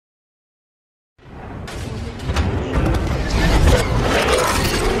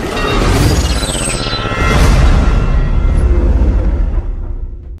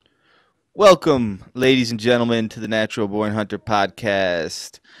Welcome, ladies and gentlemen, to the Natural Born Hunter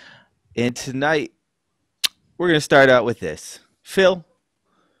podcast. And tonight, we're going to start out with this. Phil,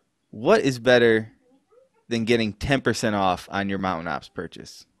 what is better than getting 10% off on your Mountain Ops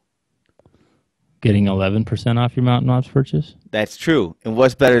purchase? Getting 11% off your Mountain Ops purchase? That's true. And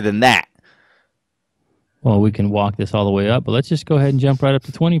what's better than that? Well, we can walk this all the way up, but let's just go ahead and jump right up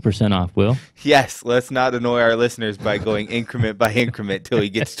to 20% off, Will. Yes, let's not annoy our listeners by going increment by increment till he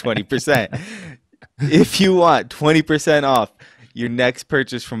gets 20%. If you want 20% off your next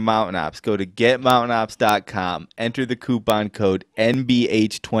purchase from Mountain Ops, go to getmountainops.com, enter the coupon code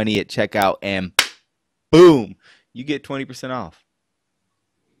NBH20 at checkout, and boom, you get 20% off.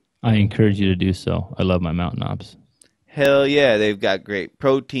 I encourage you to do so. I love my Mountain Ops. Hell yeah, they've got great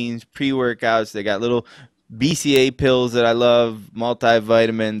proteins, pre-workouts, they got little BCA pills that I love,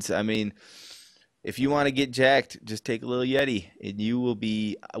 multivitamins. I mean, if you want to get jacked, just take a little Yeti and you will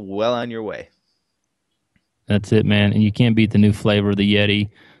be well on your way. That's it, man. And you can't beat the new flavor of the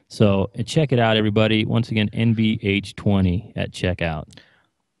Yeti. So check it out, everybody. Once again, NBH20 at checkout.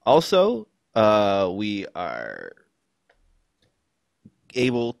 Also, we are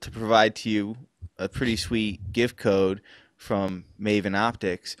able to provide to you a pretty sweet gift code from Maven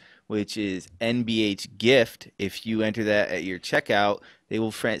Optics, which is NBH Gift. If you enter that at your checkout, they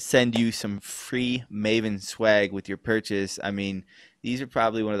will send you some free Maven swag with your purchase. I mean, these are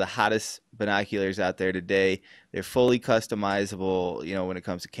probably one of the hottest binoculars out there today. They're fully customizable, you know, when it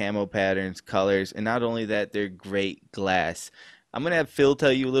comes to camo patterns, colors, and not only that, they're great glass. I'm going to have Phil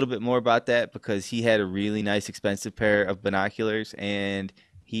tell you a little bit more about that because he had a really nice, expensive pair of binoculars, and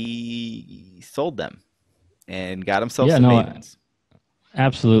he sold them and got himself some Mavens.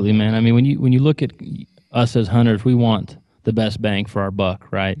 Absolutely, man. I mean, when you look at us as hunters, we want the best bang for our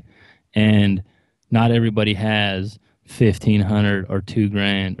buck, right? And not everybody has $1,500 or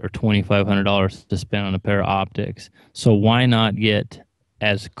 $2,000 or $2,500 to spend on a pair of optics. So why not get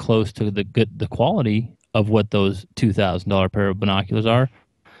as close to the quality of what those $2,000 pair of binoculars are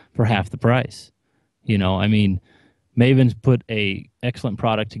for half the price? You know, I mean, Maven's put a excellent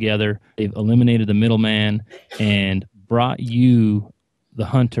product together. They've eliminated the middleman and brought you, the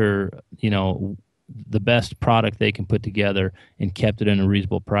hunter, you know, the best product they can put together and kept it in a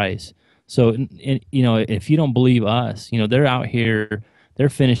reasonable price. So, you know, if you don't believe us, you know, they're out here, they're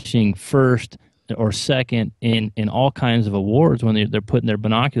finishing first or second in all kinds of awards when they're putting their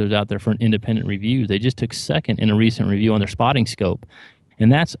binoculars out there for an independent review. They just took second in a recent review on their spotting scope. And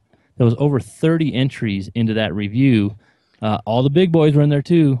there was over 30 entries into that review. All the big boys were in there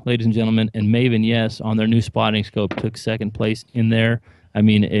too, ladies and gentlemen. And Maven, yes, on their new spotting scope, took second place in there. I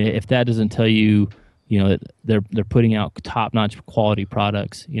mean, if that doesn't tell you, you know, that they're putting out top-notch quality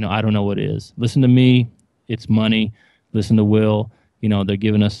products, you know, I don't know what is. Listen to me, it's money. Listen to Will, you know, they're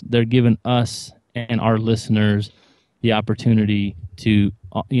giving us and our listeners the opportunity to,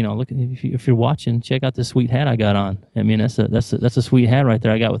 you know, look, if you're watching, check out this sweet hat I got on. I mean, that's a sweet hat right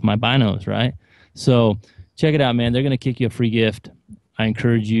there I got with my binos, right? So check it out, man. They're going to kick you a free gift. I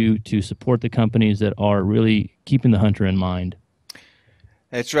encourage you to support the companies that are really keeping the hunter in mind.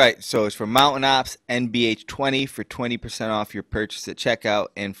 That's right. So it's for Mountain Ops, NBH20 for 20% off your purchase at checkout.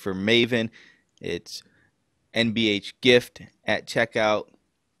 And for Maven, it's NBH Gift at checkout.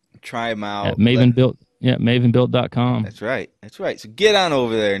 Try them out. At mavenbuilt.com. That's right. That's right. So get on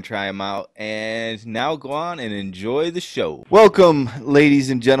over there and try them out. And now go on and enjoy the show. Welcome, ladies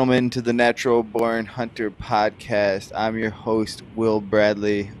and gentlemen, to the Natural Born Hunter podcast. I'm your host, Will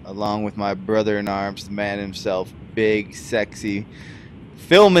Bradley, along with my brother in arms, the man himself, big, sexy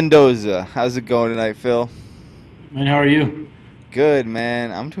Phil Mendoza. How's it going tonight, Phil? Man, how are you? Good,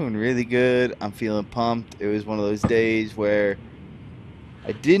 man. I'm doing really good. I'm feeling pumped. It was one of those days where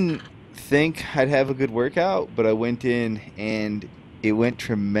I didn't think I'd have a good workout, but I went in and it went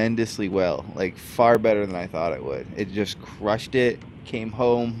tremendously well, like far better than I thought it would. It just crushed it. Came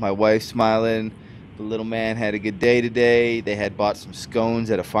home, my wife smiling. The little man had a good day today. They had bought some scones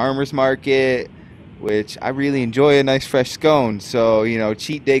at a farmer's market, which I really enjoy a nice fresh scone. So, you know,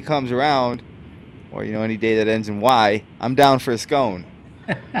 cheat day comes around, or, you know, any day that ends in Y, I'm down for a scone.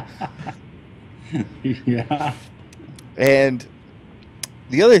 Yeah. And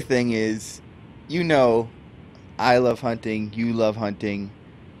the other thing is, you know, I love hunting, you love hunting.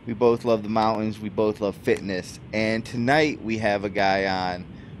 We both love the mountains, we both love fitness. And tonight we have a guy on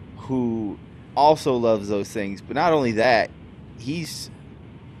who also loves those things. But not only that, he's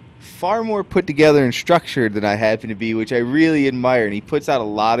far more put together and structured than I happen to be, which I really admire. And he puts out a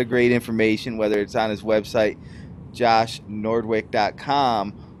lot of great information, whether it's on his website,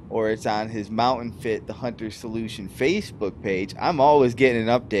 joshnordwick.com, or it's on his Mountain Fit, the Hunter Solution Facebook page, I'm always getting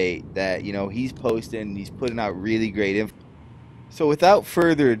an update that, he's posting, he's putting out really great info. So without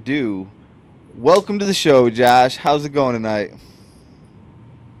further ado, welcome to the show, Josh. How's it going tonight?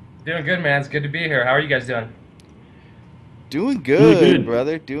 Doing good, man. It's good to be here. How are you guys doing? Doing Doing good, good.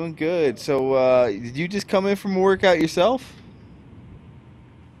 brother. Doing good. So, did you just come in from a workout yourself?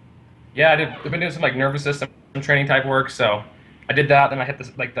 Yeah, I've been doing some like nervous system training type work. So I did that. Then I hit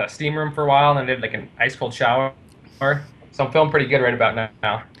the steam room for a while, and then did like an ice cold shower. So I'm feeling pretty good right about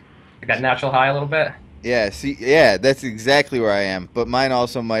now. I got natural high a little bit. Yeah, yeah, that's exactly where I am. But mine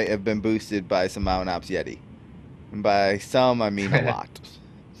also might have been boosted by some Mountain Ops Yeti. And by some, I mean a lot.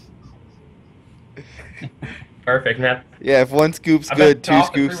 Perfect, man. Yeah, if one scoop's I've good, been two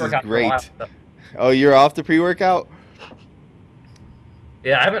off the scoops is pre-workout for a while, great. so. Oh, you're off the pre-workout?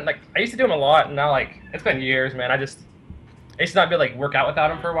 Yeah, I used to do them a lot, and now it's been years, man. I used to not be able to work out without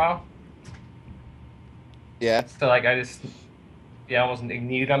them for a while. Yeah. So I almost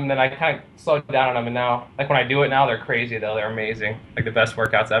needed them. Then I kind of slowed down on them, and now when I do it now, they're crazy though. They're amazing, like the best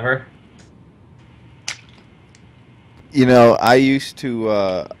workouts ever. I used to,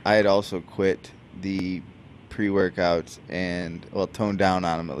 I had also quit the pre-workouts and, well, toned down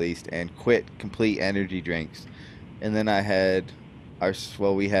on them at least, and quit complete energy drinks. And then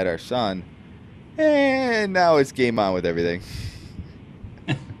we had our son, and now it's game on with everything.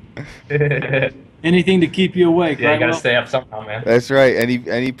 Anything to keep you awake, Yeah, right? you gotta Will? stay up somehow, man. That's right.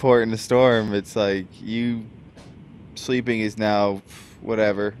 Any port in the storm, it's like sleeping is now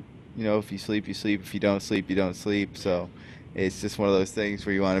whatever. If you sleep, you sleep. If you don't sleep, you don't sleep. So it's just one of those things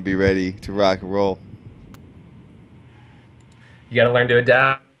where you want to be ready to rock and roll. You gotta learn to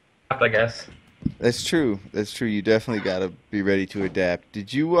adapt, I guess. That's true. That's true. You definitely got to be ready to adapt.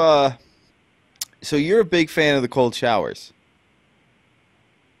 Did you so you're a big fan of the cold showers?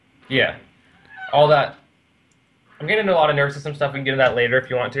 Yeah, all that. I'm getting into a lot of nervous system stuff. We can get into that later if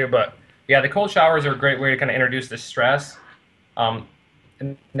you want to. But yeah, the cold showers are a great way to kind of introduce the stress,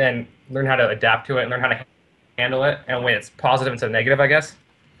 and then learn how to adapt to it and learn how to handle it in a way that's positive instead of negative, I guess.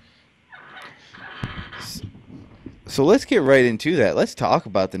 So let's get right into that. Let's talk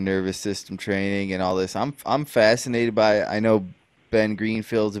about the nervous system training and all this. I'm fascinated by it. I know Ben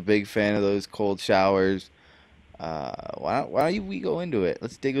Greenfield's a big fan of those cold showers. Why don't we go into it?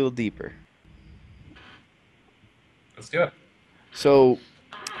 Let's dig a little deeper. Let's do it. So,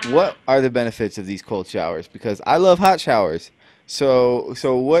 what are the benefits of these cold showers? Because I love hot showers. So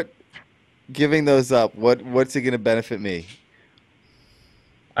what? Giving those up, what's it gonna benefit me?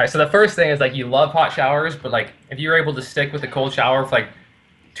 All right, so the first thing is you love hot showers, but if you're able to stick with the cold shower for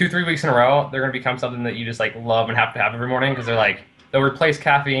 2-3 weeks in a row, they're gonna become something that you just love and have to have every morning because they'll replace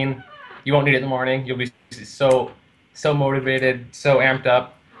caffeine. You won't need it in the morning. You'll be so motivated, so amped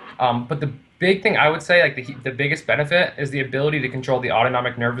up. But the big thing I would say, the biggest benefit is the ability to control the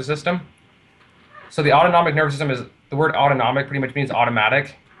autonomic nervous system. So the autonomic nervous system is the word autonomic pretty much means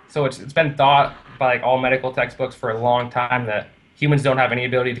automatic. So it's been thought by all medical textbooks for a long time that humans don't have any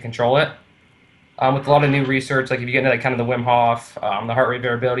ability to control it. With a lot of new research, if you get into kind of the Wim Hof, the heart rate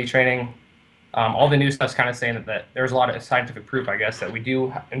variability training, all the new stuff's kind of saying that there's a lot of scientific proof, I guess, that we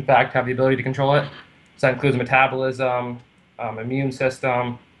do in fact have the ability to control it. So that includes metabolism, immune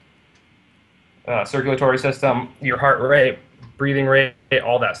system, circulatory system, your heart rate, breathing rate,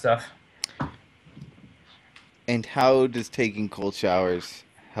 all that stuff. And how does taking cold showers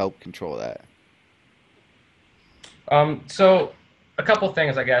help control that? So a couple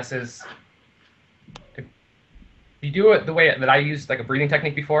things, I guess, is if you do it the way that I used a breathing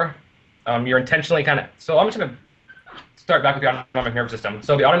technique before, you're intentionally so I'm just going to start back with the autonomic nervous system.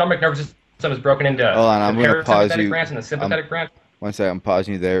 So the autonomic nervous system is broken into Hold on, I'm the going to pause parasympathetic you. branch and the sympathetic branch. One second, I'm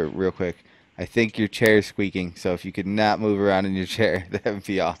pausing you there real quick. I think your chair is squeaking, so if you could not move around in your chair, that would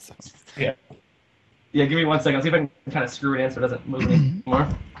be awesome. Yeah. Yeah, give me 1 second. I'll see if I can kind of screw it in so it doesn't move anymore.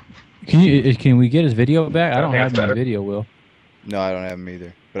 Can we get his video back? I don't Okay, have that's my better. video, Will. No, I don't have him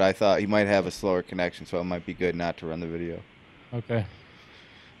either. But I thought he might have a slower connection, so it might be good not to run the video. Okay.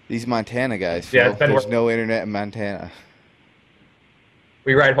 These Montana guys, Yeah, Phil, it's been there's work- no internet in Montana.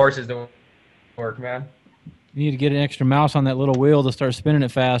 We ride horses to work, man. You need to get an extra mouse on that little wheel to start spinning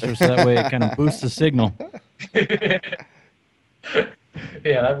it faster, so that way it kind of boosts the signal. Yeah,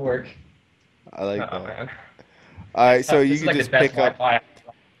 that'd work. I like Oh, that. man. All right, so This you is can the just best pick up. Wi-Fi.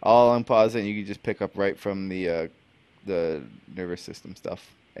 I'll unpause it, and you can just pick up right from the nervous system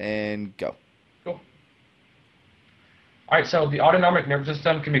stuff and go. Cool. All right, so the autonomic nervous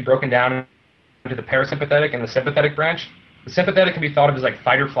system can be broken down into the parasympathetic and the sympathetic branch. The sympathetic can be thought of as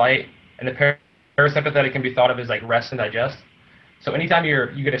fight or flight, and the parasympathetic can be thought of as rest and digest. So anytime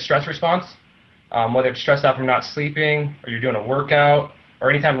you get a stress response, whether it's stressed out from not sleeping, or you're doing a workout, or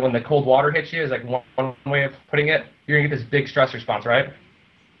anytime when the cold water hits you is like one way of putting it, you're gonna get this big stress response, right?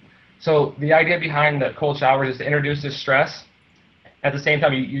 So the idea behind the cold showers is to introduce this stress. At the same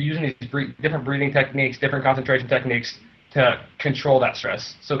time, you're using these different breathing techniques, different concentration techniques to control that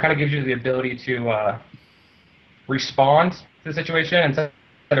stress. So it kind of gives you the ability to respond to the situation instead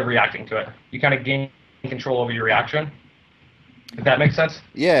of reacting to it. You kind of gain control over your reaction. If that makes sense?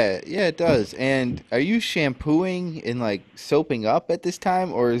 Yeah, it does. And are you shampooing and like soaping up at this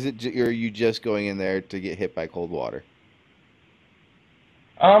time, or is it or are you just going in there to get hit by cold water?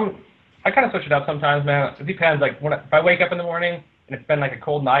 I kind of switch it up sometimes, man. It depends. Like if I wake up in the morning and it's been like a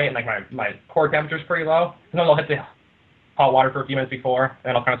cold night and like my core temperature is pretty low, sometimes I'll hit the hot water for a few minutes before, and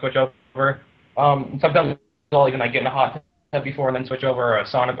then I'll kind of switch over. Sometimes I'll even like get in a hot tub before and then switch over a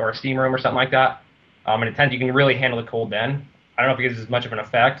sauna or a steam room or something like that. And it tends you can really handle the cold then. I don't know if it gives as much of an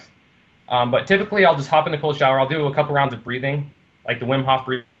effect. But typically I'll just hop in the cold shower. I'll do a couple rounds of breathing, like the Wim Hof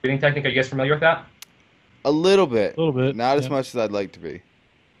breathing technique. Are you guys familiar with that? A little bit. A little bit. Not as much as I'd like to be.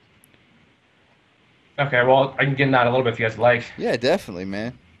 Okay, well, I can get in that a little bit if you guys like. Yeah, definitely,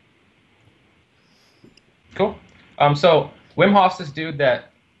 man. Cool. So Wim Hof's this dude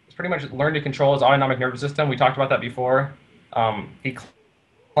that has pretty much learned to control his autonomic nervous system. We talked about that before. He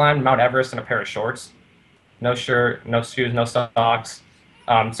climbed Mount Everest in a pair of shorts. No shirt, no shoes, no socks.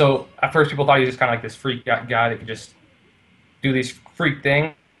 So at first people thought he was just kind of like this freak guy that could just do these freak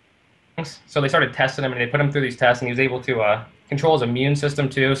things. So they started testing him, and they put him through these tests, and he was able to control his immune system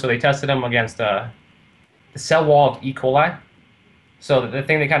too. So they tested him against the cell wall of E. coli. So the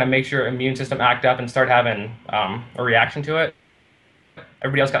thing that kind of makes your immune system act up and start having a reaction to it.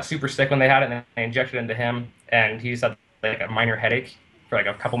 Everybody else got super sick when they had it, and they injected it into him, and he just had like a minor headache for like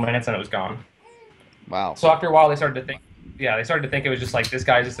a couple minutes, and it was gone. Wow. So after a while, they started to think it was just like this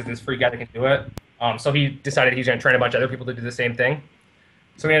guy's just like this freak guy that can do it. So he decided he's going to train a bunch of other people to do the same thing.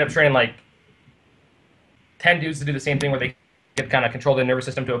 So we ended up training like 10 dudes to do the same thing, where they could kind of control the nervous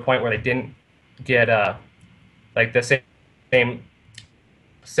system to a point where they didn't get like the same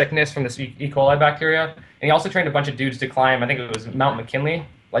sickness from this E. coli bacteria. And he also trained a bunch of dudes to climb, I think it was Mount McKinley,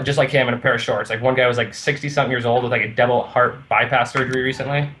 like just like him in a pair of shorts. Like one guy was like 60-something years old with like a double heart bypass surgery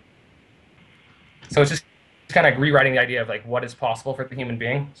recently. So it's just kind of rewriting the idea of like what is possible for the human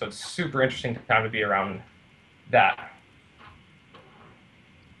being. So it's super interesting time to be around that.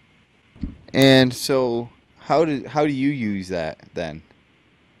 And so how do you use that then?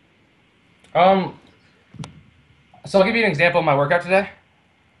 So I'll give you an example of my workout today,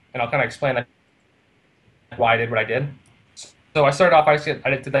 and I'll kind of explain why I did what I did. So I started off, I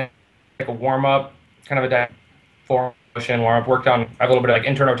did like a warm-up, kind of a form motion warm-up, worked on, I have a little bit of like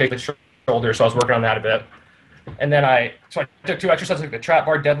internal rotation of the shoulder, so I was working on that a bit. And then I took two exercises, like the trap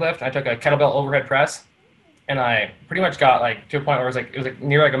bar deadlift, I took a kettlebell overhead press, and I pretty much got like to a point where it was like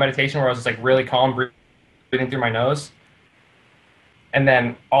near like a meditation where I was just like really calm, breathing through my nose. And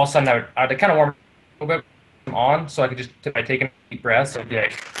then all of a sudden I would kind of warm up a little bit on, so I could just, by taking deep breaths, so it'd be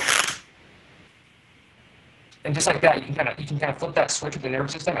like, and just like that, you can kind of flip that switch with the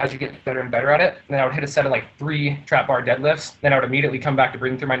nervous system as you get better and better at it. And then I would hit a set of like 3 trap bar deadlifts. Then I would immediately come back to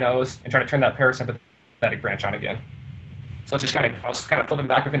breathing through my nose and try to turn that parasympathetic branch on again. So it's just I was kind of flipping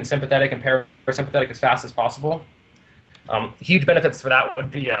back between the sympathetic and parasympathetic as fast as possible. Huge benefits for that would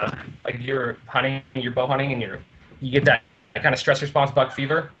be like if you're hunting, you're bow hunting, and you get that kind of stress response, buck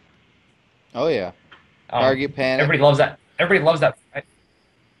fever. Oh yeah. Target panic. Everybody loves that. Everybody loves that. Right?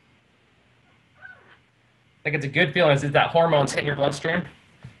 Like it's a good feeling. It's that hormones hit your bloodstream.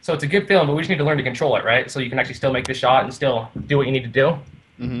 So it's a good feeling, but we just need to learn to control it, right? So you can actually still make the shot and still do what you need to do.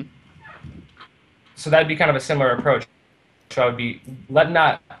 Mm-hmm. So that'd be kind of a similar approach. So I would be letting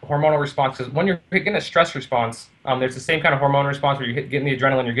that hormonal response, because when you're getting a stress response, there's the same kind of hormone response where you're getting the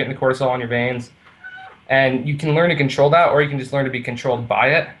adrenaline, you're getting the cortisol on your veins, and you can learn to control that, or you can just learn to be controlled by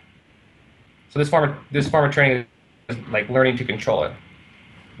it. So this form of training is like learning to control it.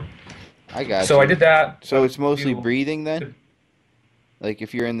 I got So you. I did that. So it's mostly breathing then? Like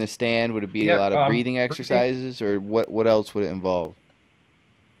if you're in the stand, would it be a lot of breathing exercises, or what else would it involve?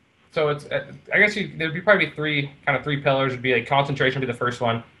 So it's, I guess there'd be probably three pillars. Would be like concentration would be the first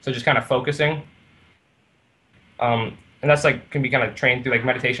one. So just kind of focusing. And that's like, can be kind of trained through like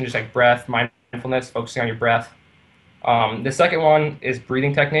meditation, just like breath, mindfulness, focusing on your breath. The second one is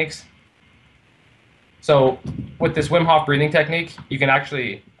breathing techniques. So with this Wim Hof breathing technique, you can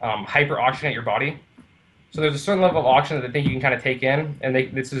actually hyper-oxygenate your body. So there's a certain level of oxygen that they think you can kind of take in, and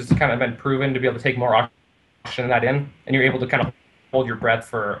this has kind of been proven to be able to take more oxygen than that in, and you're able to kind of hold your breath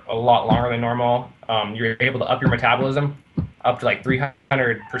for a lot longer than normal. You're able to up your metabolism. up to like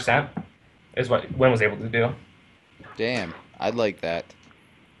 300% is what Win was able to do. Damn, I'd like that.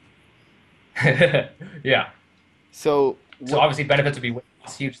 Yeah. So, So obviously benefits would be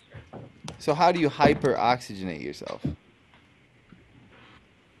huge. so how do you hyper oxygenate yourself?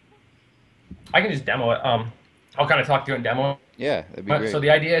 I can just demo it. I'll kind of talk through it and demo Yeah, that'd be it. great. So the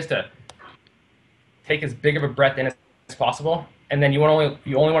idea is to take as big of a breath in as possible, and then you only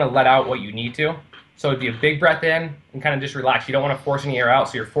want to let out what you need to. So it'd be a big breath in and kind of just relax. You don't want to force any air out,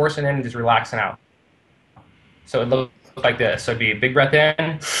 so you're forcing in and just relaxing out. So it looks like this. So it'd be a big breath in,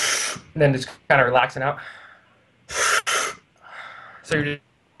 and then just kind of relaxing out. So you're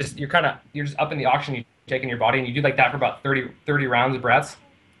just upping the oxygen you take in your body, and you do like that for about 30 rounds of breaths.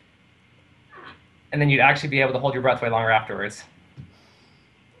 And then you'd actually be able to hold your breath way longer afterwards.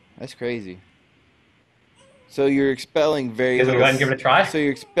 That's crazy. So you're expelling very You guys want to go ahead and give it a try? So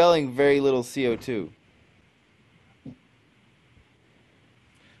you're expelling very little CO2.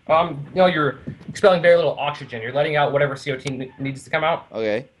 You're expelling very little oxygen. You're letting out whatever CO2 needs to come out.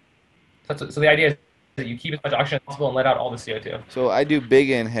 Okay. So the idea is that you keep as much oxygen as possible and let out all the CO2. So I do big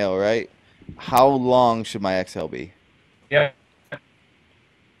inhale, right? How long should my exhale be? Yeah.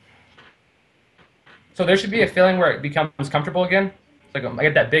 So there should be a feeling where it becomes comfortable again. It's like I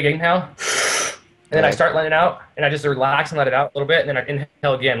get that big inhale, and then I start letting it out, and I just relax and let it out a little bit, and then I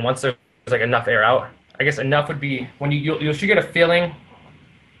inhale again once there's like enough air out. I guess enough would be when you should get a feeling.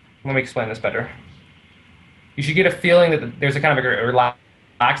 Let me explain this better. You should get a feeling that there's a kind of a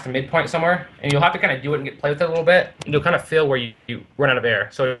relaxed midpoint somewhere, and you'll have to kind of do it and play with it a little bit, and you'll kind of feel where you run out of air.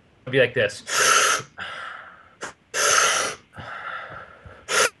 So it'll be like this.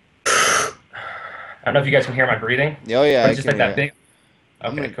 I don't know if you guys can hear my breathing. Oh yeah, It's just like that big.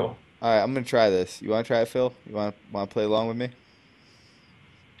 Okay, cool. All right, I'm gonna try this. You want to try it, Phil? You want to play along with me?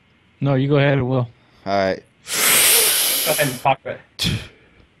 No, you go ahead. It will. All right. Go ahead and talk about it.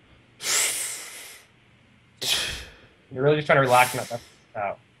 You're really just trying to relax and let that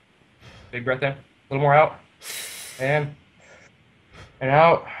out. Big breath in. A little more out. In. And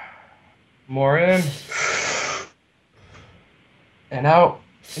out. More in. And out.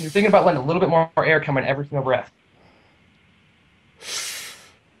 And you're thinking about letting a little bit more air come in every single breath.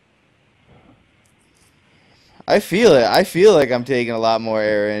 I feel it. I feel like I'm taking a lot more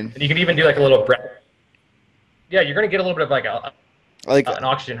air in. And you can even do like a little breath. Yeah, you're going to get a little bit of like an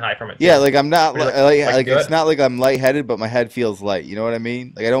oxygen high from it. Yeah, like I'm not like do it's it? not like I'm lightheaded, but my head feels light. You know what I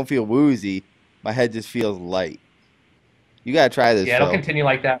mean? Like I don't feel woozy. My head just feels light. You gotta try this. Yeah, it'll Phil. continue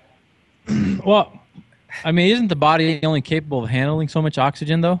like that. Well, I mean, isn't the body only capable of handling so much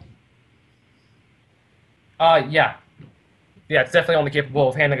oxygen, though? Yeah. Yeah, it's definitely only capable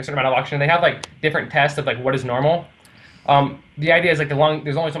of handling a certain amount of oxygen. They have like different tests of like what is normal. The idea is like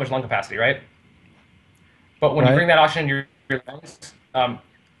there's only so much lung capacity, right? But when you bring that oxygen in your lungs,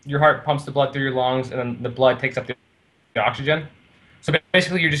 your heart pumps the blood through your lungs, and then the blood takes up the oxygen. So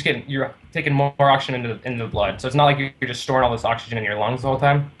basically, you're taking more oxygen into the blood. So it's not like you're just storing all this oxygen in your lungs the whole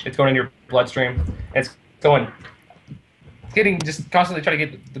time. It's going into your bloodstream. And it's getting just constantly trying to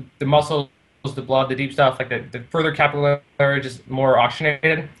get the muscles, the blood, the deep stuff, like the further capillary, just more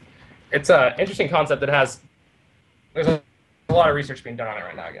oxygenated. It's an interesting concept that there's a lot of research being done on it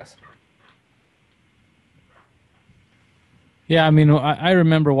right now, I guess. Yeah, I mean, I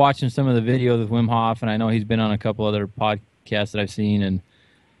remember watching some of the videos of Wim Hof, and I know he's been on a couple other podcasts that I've seen,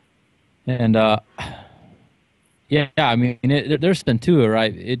 and yeah, I mean, there's something to it,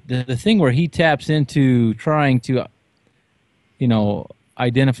 right? The thing where he taps into trying to,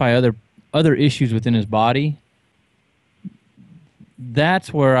 identify other issues within his body.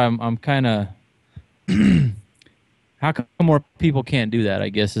 That's where I'm kind of. How come more people can't do that, I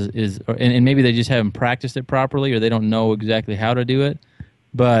guess, and maybe they just haven't practiced it properly or they don't know exactly how to do it.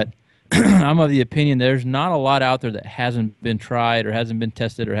 But I'm of the opinion there's not a lot out there that hasn't been tried or hasn't been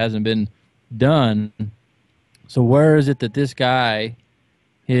tested or hasn't been done. So where is it that this guy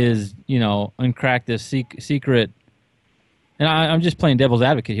is, uncracked this secret? And I'm just playing devil's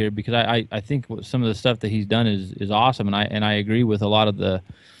advocate here because I think some of the stuff that he's done is awesome, and I agree with a lot of the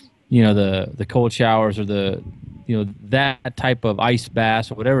cold showers or that type of ice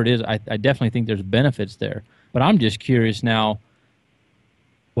baths or whatever it is. I definitely think there's benefits there. But I'm just curious now,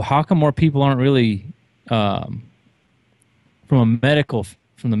 well, how come more people aren't really from the medical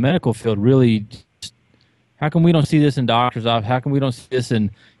field really? How come we don't see this in doctors' office? How come we don't see this in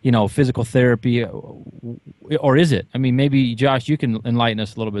physical therapy? Or is it? I mean, maybe Josh, you can enlighten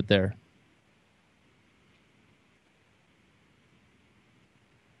us a little bit there.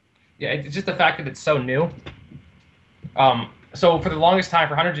 Yeah, it's just the fact that it's so new. So for the longest time,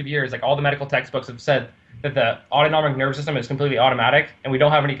 for hundreds of years, like all the medical textbooks have said that the autonomic nervous system is completely automatic and we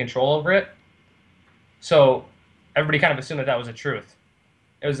don't have any control over it. So everybody kind of assumed that that was a truth.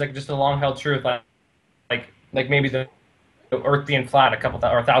 It was like just a long held truth, like maybe the Earth being flat or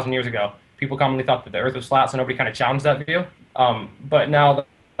 1,000 years ago. People commonly thought that the Earth was flat, so nobody kind of challenged that view. But now,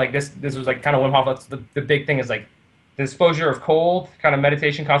 like this was like kind of Wim Hof. That's the big thing is like the exposure of cold, kind of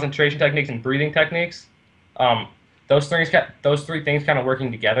meditation, concentration techniques, and breathing techniques. Those three things kind of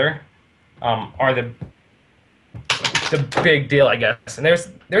working together are the big deal, I guess. And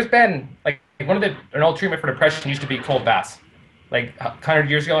there's been like an old treatment for depression used to be cold baths. Like 100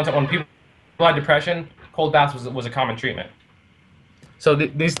 years ago, when people had depression, cold baths was a common treatment. So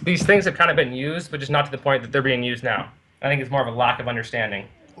these things have kind of been used, but just not to the point that they're being used now. I think it's more of a lack of understanding.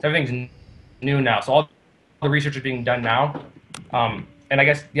 So everything's new now. So all the research is being done now. And I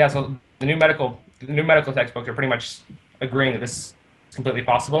guess, yeah, so the new medical textbooks are pretty much agreeing that this is completely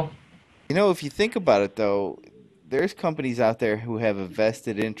possible. You know, if you think about it, though, there's companies out there who have a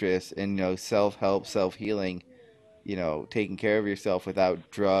vested interest in, self-help, self-healing, taking care of yourself without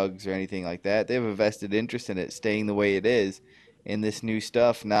drugs or anything like that. They have a vested interest in it staying the way it is, and this new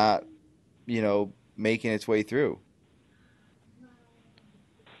stuff not, making its way through.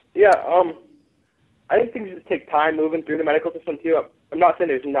 Yeah, I think things just take time moving through the medical system too. I'm not saying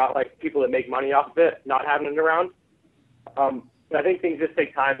there's not like people that make money off of it, not having it around. But I think things just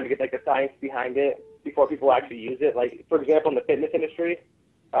take time to get like the science behind it before people actually use it. Like for example, in the fitness industry,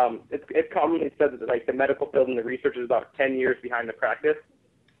 it's commonly said that like the medical field and the research is about 10 years behind the practice.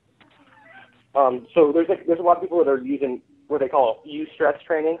 So there's a lot of people that are using what they call stress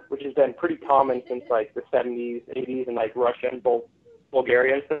training, which has been pretty common since like the 70s, 80s, and like Russia and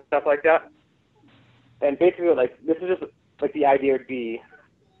Bulgaria and stuff like that. And basically, like this is just like the idea would be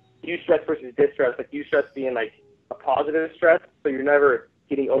stress versus distress. Like stress being like a positive stress, so you're never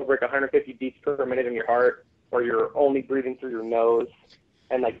getting over like 150 beats per minute in your heart, or you're only breathing through your nose.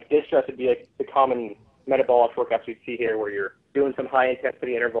 And like distress would be like the common metabolic workouts we see here, where you're doing some high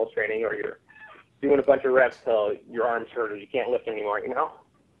intensity interval training, or you're doing a bunch of reps till your arms hurt or you can't lift anymore.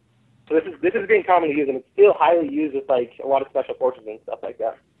 So this is being commonly used, and it's still highly used with like a lot of special forces and stuff like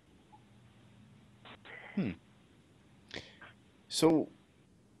that. So,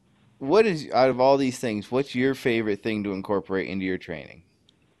 what is, out of all these things, what's your favorite thing to incorporate into your training?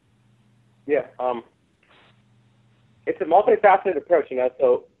 Yeah, it's a multifaceted approach,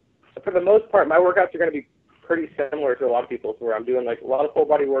 So for the most part, my workouts are going to be pretty similar to a lot of people's, where I'm doing like a lot of full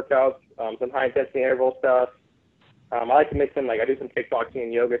body workouts, some high intensity interval stuff. I like to mix in, like I do some kickboxing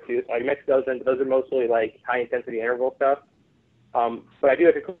and yoga too, so I mix those in. Those are mostly like high intensity interval stuff. But I do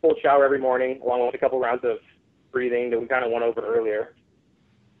like a cold shower every morning, along with a couple rounds of breathing that we kind of went over earlier.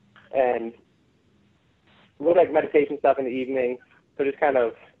 And a little like meditation stuff in the evening. So just kind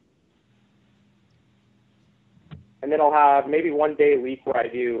of, and then I'll have maybe one day a week where I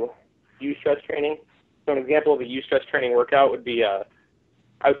do stress training. So an example of a stress training workout would be, I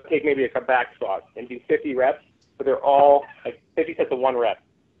would take maybe a back squat and do 50 reps, but they're all like 50 sets of 1 rep.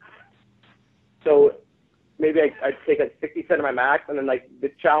 So maybe I'd take like 60 sets of my max, and then like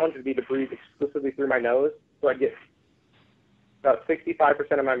the challenge would be to breathe exclusively through my nose. So I'd get about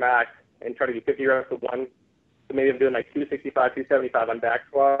 65% of my max and try to do 50 reps with 1. So maybe I'm doing like 265, 275 on back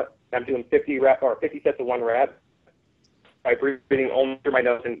squat. I'm doing 50 sets of 1 rep by breathing only through my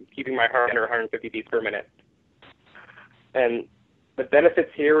nose and keeping my heart under 150 beats per minute. And the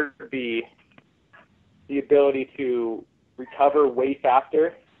benefits here would be the ability to recover way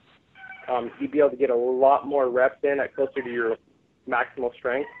faster. You'd be able to get a lot more reps in at closer to your maximal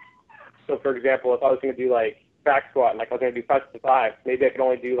strength. So for example, if I was going to do like back squat and like I was going to do 5 to 5, maybe I could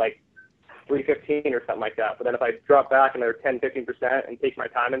only do like 315 or something like that. But then if I drop back another 10-15% and take my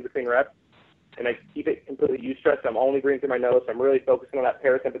time in between reps, and I keep it completely eustressed, I'm only breathing through my nose, so I'm really focusing on that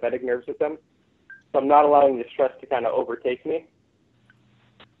parasympathetic nervous system. So I'm not allowing the stress to kind of overtake me.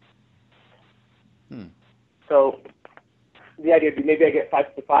 So the idea would be maybe I get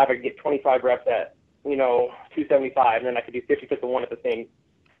 5 to 5, I could get 25 reps at 275, and then I could do 50 sets of 1 at the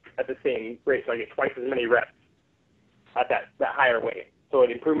same rate, so I get twice as many reps at that higher weight. So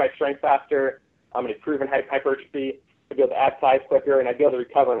it'd improve my strength faster. It'd improve in hypertrophy. I'd be able to add size quicker, and I'd be able to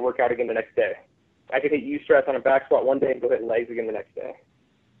recover and work out again the next day. I could hit stress on a back squat one day and go hit legs again the next day.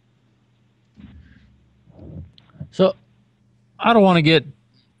 So I don't want to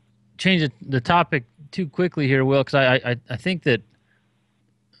change the topic too quickly here, Will, because I think that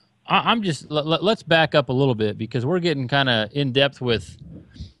I'm just let's back up a little bit, because we're getting kind of in depth with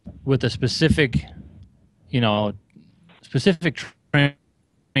a specific training.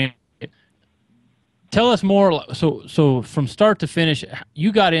 Tell us more. So from start to finish,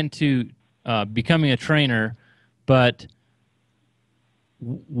 you got into becoming a trainer, but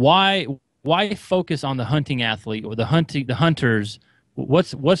why focus on the hunting athlete or the hunters?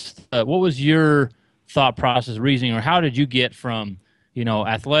 What was your thought process, reasoning, or how did you get from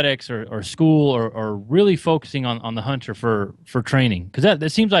athletics or school or really focusing on the hunter for training? Because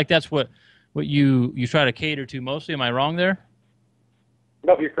that seems like that's what you try to cater to mostly. Am I wrong there?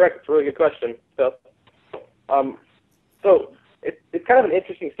 No, you're correct. It's a really good question. So it's kind of an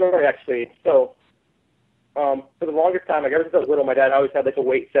interesting story, actually. So for the longest time, like ever since I was little, my dad always had like a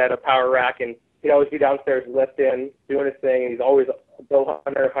weight set, a power rack, and he'd always be downstairs lifting, doing his thing, and he's always a bow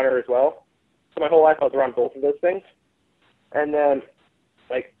hunter as well. So my whole life I was around both of those things. And then,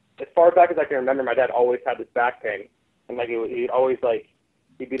 like, as far back as I can remember, my dad always had this back pain. And like he'd always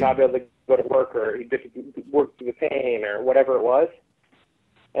he'd not be able to go to work, or he'd just work through the pain or whatever it was.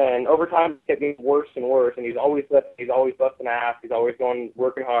 And over time, it kept getting worse and worse. And he's always busting ass. He's always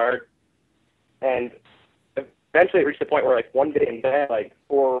working hard. And eventually, it reached the point where, like, one day in bed, like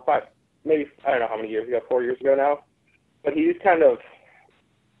 4 or 5, maybe I don't know how many years ago, 4 years ago now, but he just kind of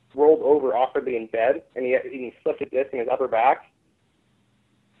rolled over awkwardly in bed, and he slipped a disc in his upper back.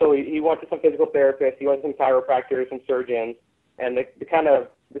 So he went to some physical therapist. He went to some chiropractors, some surgeons, and the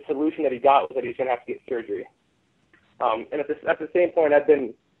solution that he got was that he's going to have to get surgery. And at the same point, I've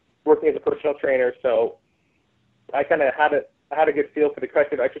been working as a personal trainer, so I kind of had a good feel for the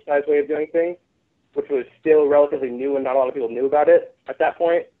corrective exercise way of doing things, which was still relatively new and not a lot of people knew about it at that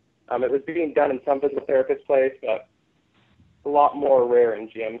point. It was being done in some physical therapist place, but a lot more rare in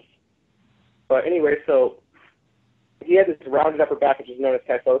gyms. But anyway, so he had this rounded upper back, which is known as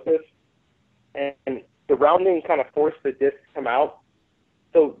kyphosis, and the rounding kind of forced the disc to come out.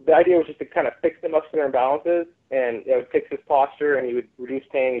 So the idea was just to kind of fix the muscular imbalances, and it would fix his posture, and he would reduce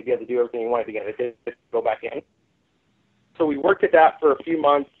pain. He'd be able to do everything he wanted to get the disc to go back in. So we worked at that for a few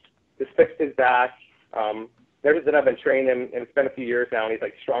months. Just fixed his back. Ever since then, I've been training him, and it's been a few years now, and he's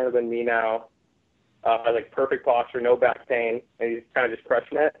like stronger than me now. Has like perfect posture, no back pain, and he's kind of just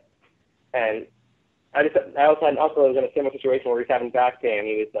crushing it. And I also had an uncle who was in a similar situation where he's having back pain, and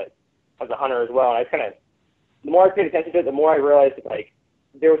he was like, as a hunter as well. And the more I paid attention to it, the more I realized that, like,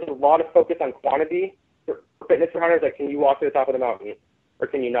 there was a lot of focus on quantity for fitness for hunters. Like, can you walk to the top of the mountain, or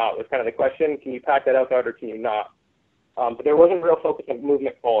can you not? Was kind of the question. Can you pack that out, or can you not? But there wasn't real focus on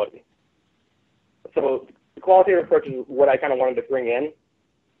movement quality. So the qualitative approach is what I kind of wanted to bring in.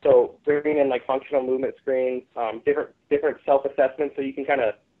 So bringing in like functional movement screens, different self-assessments, so you can kind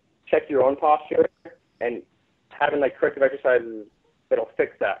of check your own posture, and having like corrective exercises that'll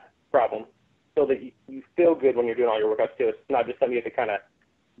fix that problem, so that you feel good when you're doing all your workouts too. It's not just something you have to kind of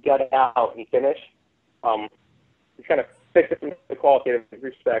gut out and finish. Just kind of fix it from the qualitative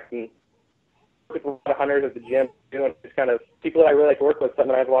respect, and with a lot of hunters at the gym doing just kind of people that I really like to work with, something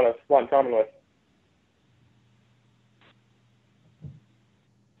that I have a lot in common with.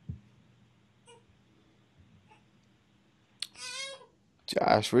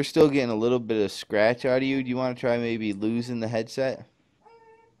 Josh, we're still getting a little bit of scratch out of you. Do you want to try maybe losing the headset?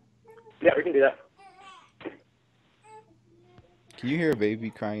 Yeah, we can do that. Can you hear a baby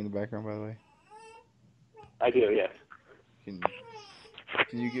crying in the background, by the way? I do, yes.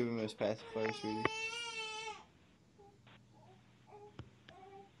 Can you give him his pacifier, sweetie?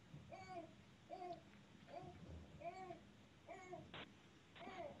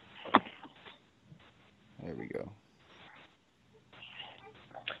 There we go.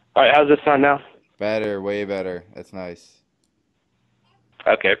 All right, how's this sound now? Better, way better. That's nice.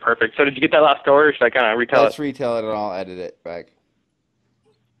 Okay, perfect. So did you get that last story, or should I kind of retell Let's retell it, and I'll edit it back.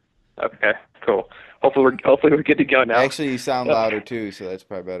 Okay, cool. Hopefully we're good to go now. Actually, you sound louder too, so that's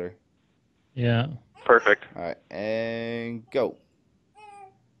probably better. Yeah. Perfect. All right, and go.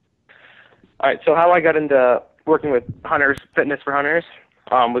 All right, so how I got into working with hunters, fitness for hunters,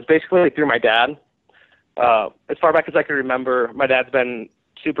 was basically through my dad. As far back as I can remember, my dad's been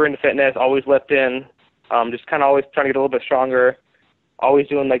super into fitness, always lifting, just kind of always trying to get a little bit stronger, always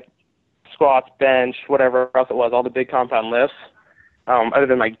doing like squats, bench, whatever else it was, all the big compound lifts, other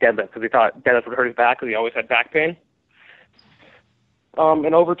than like deadlift, because he thought deadlift would hurt his back because he always had back pain.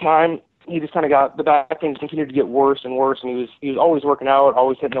 And over time, he just kind of got, the back pain continued to get worse and worse, and he was always working out,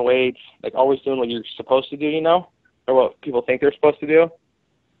 always hitting the weights, like always doing what you're supposed to do, you know, or what people think they're supposed to do.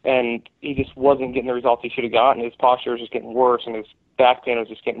 And he just wasn't getting the results he should have gotten. His posture was just getting worse, and his back pain was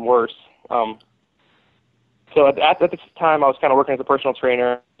just getting worse. So at this time, I was kind of working as a personal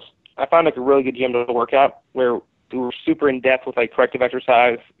trainer. I found like a really good gym to work at, where we were super in depth with like corrective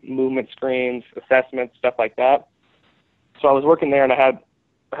exercise, movement screens, assessments, stuff like that. So I was working there, and I had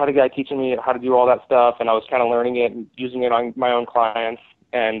a guy teaching me how to do all that stuff, and I was kind of learning it and using it on my own clients.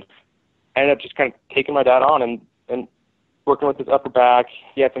 And I ended up just kind of taking my dad on and working with his upper back.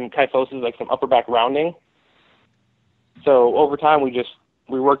 He had some kyphosis, like some upper back rounding. So over time,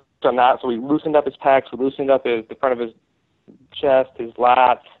 we worked on that. So we loosened up his pecs, we loosened up the front of his chest, his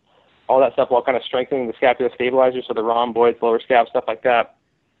lats, all that stuff, while kind of strengthening the scapular stabilizer, so the rhomboids, lower scap, stuff like that.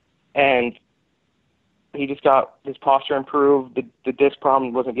 And he just got his posture improved. The disc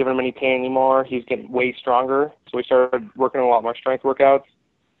problem wasn't giving him any pain anymore. He's getting way stronger. So we started working on a lot more strength workouts.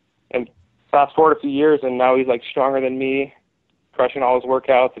 And fast forward a few years, and now he's like stronger than me, crushing all his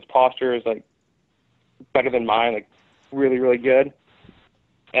workouts. His posture is like better than mine, like really, really good.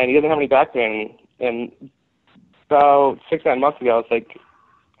 And he doesn't have any back pain. And about 6-9 months ago,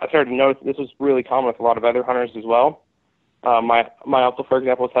 I started to notice this was really common with a lot of other hunters as well. My uncle, for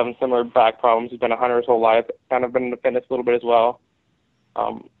example, is having similar back problems. He's been a hunter his whole life, kind of been into fitness a little bit as well.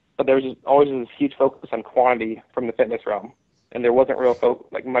 But there was just always this huge focus on quantity from the fitness realm, and there wasn't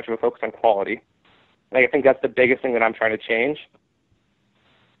much of a focus on quality. And I think that's the biggest thing that I'm trying to change,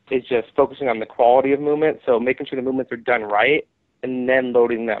 is just focusing on the quality of movement. So making sure the movements are done right, and then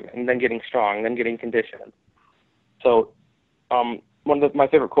loading them, and then getting strong, and then getting conditioned. So one of my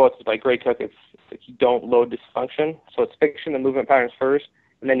favorite quotes is by Gray Cook. It's like, you don't load dysfunction. So it's fixing the movement patterns first,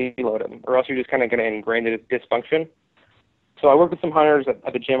 and then you load them, or else you're just kind of going to ingrain it as dysfunction. So I worked with some hunters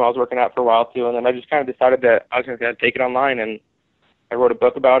at the gym I was working at for a while too, and then I just kind of decided that I was going to take it online, and I wrote a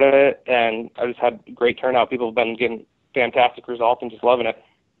book about it, and I just had great turnout. People have been getting fantastic results and just loving it.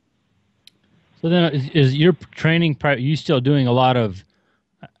 So then, is your training? You still doing a lot of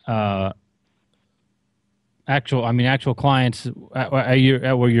actual clients where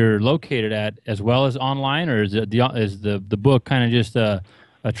you're located at, as well as online, or is the book kind of just a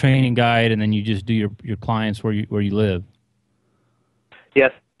training guide, and then you just do your clients where you live?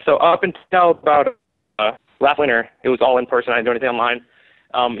 Yes. So up until about last winter, it was all in person. I didn't do anything online.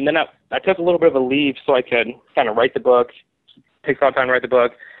 And then I took a little bit of a leave so I could kind of write the book. It takes a lot of time to write the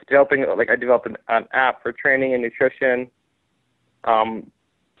book. I developed an app for training and nutrition.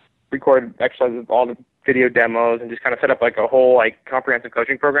 Recorded exercises, all the video demos, and just kind of set up like a whole comprehensive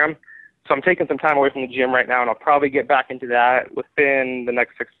coaching program. So I'm taking some time away from the gym right now, and I'll probably get back into that within the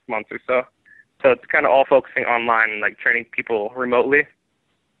next 6 months or so. So it's kind of all focusing online and training people remotely.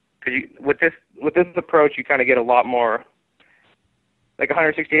 Because with this approach, you kind of get a lot more,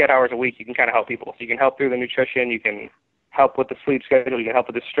 168 hours a week. You can kind of help people. So you can help through the nutrition, you can help with the sleep schedule, you can help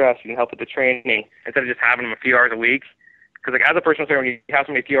with the stress, you can help with the training, instead of just having them a few hours a week. Because as a personal trainer, when you have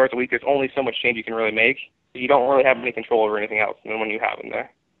somebody a few hours a week, there's only so much change you can really make. You don't really have any control over anything else than when you have them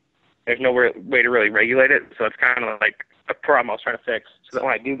there. There's no way to really regulate it, so it's kind of like a problem I was trying to fix. So that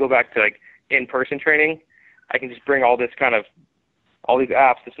when I do go back to in-person training, I can just bring all these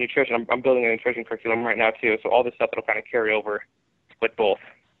apps, this nutrition. I'm building a nutrition curriculum right now too, so all this stuff that'll kind of carry over with both.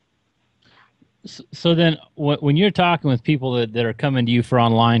 So then, when you're talking with people that are coming to you for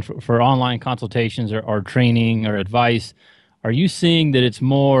online consultations or training or advice, are you seeing that it's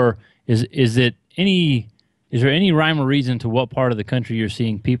more? Is there any rhyme or reason to what part of the country you're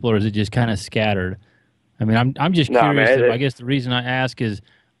seeing people, or is it just kind of scattered? I mean, I'm just curious. I guess the reason I ask is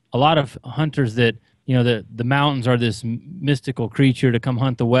a lot of hunters that the mountains are this mystical creature to come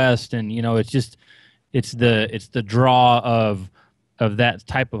hunt the West, and it's the draw of that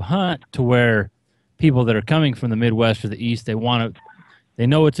type of hunt, to where people that are coming from the Midwest or the East, they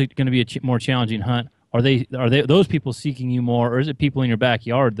know it's going to be a more challenging hunt. Are they those people seeking you more, or is it people in your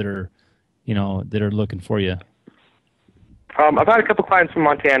backyard that are looking for you? I've had a couple clients from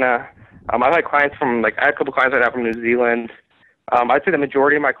Montana. I've had clients I had a couple clients right now from New Zealand. I'd say the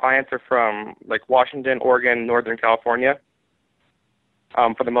majority of my clients are from Washington, Oregon, Northern California.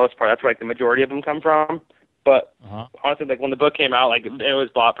 For the most part, that's where the majority of them come from. But honestly, when the book came out, it was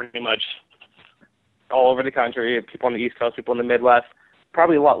bought pretty much all over the country. People on the East Coast, people in the Midwest.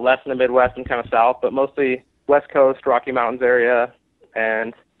 Probably a lot less in the Midwest and kind of South, but mostly West Coast, Rocky Mountains area,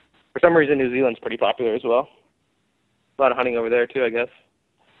 and for some reason New Zealand's pretty popular as well. A lot of hunting over there too, I guess.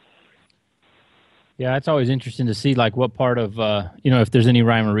 Yeah, it's always interesting to see what part of if there's any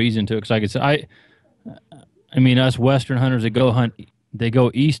rhyme or reason to it. Because I mean, us Western hunters that go hunt, they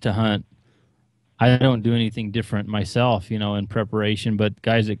go east to hunt. I don't do anything different myself, in preparation. But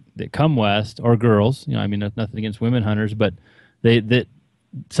guys that come west, or girls, I mean, nothing against women hunters, but that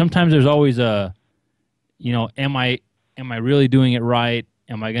sometimes there's always a, am I really doing it right?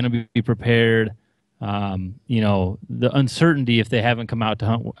 Am I going to be prepared? The uncertainty if they haven't come out to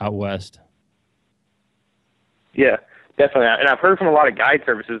hunt out west. Yeah, definitely. And I've heard from a lot of guide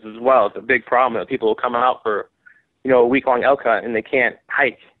services as well. It's a big problem that people will come out for, a week-long elk hunt and they can't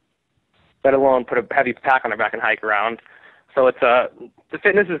hike, let alone put a heavy pack on their back and hike around. So it's the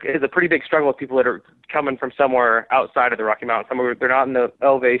fitness is a pretty big struggle with people that are coming from somewhere outside of the Rocky Mountains. Somewhere they're not in the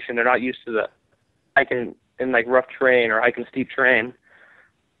elevation, they're not used to the hiking in like rough terrain or hiking steep terrain,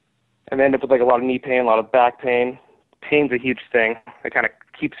 and they end up with like a lot of knee pain, a lot of back pain. Pain's a huge thing. It kind of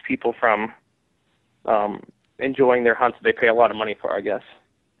keeps people from enjoying their hunts that they pay a lot of money for, I guess.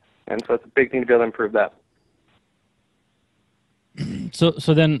 And so it's a big thing to be able to improve that.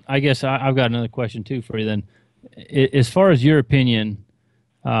 So then I guess I've got another question too for you then. As far as your opinion,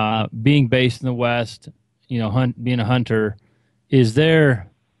 being based in the West, being a hunter, is there,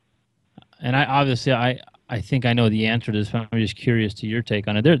 and I think I know the answer to this, but I'm just curious to your take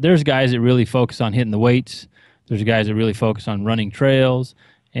on it. There's guys that really focus on hitting the weights. There's guys that really focus on running trails,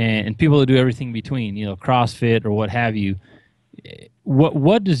 and people that do everything between, CrossFit or what have you.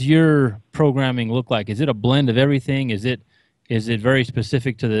 What does your programming look like? Is it a blend of everything? Is it very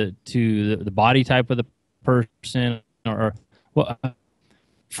specific to the body type of the person, or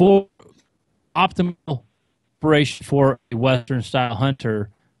for optimal preparation for a Western style hunter?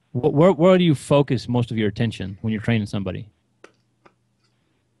 Where do you focus most of your attention when you're training somebody?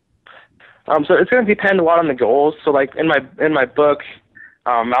 So it's going to depend a lot on the goals. So like in my book,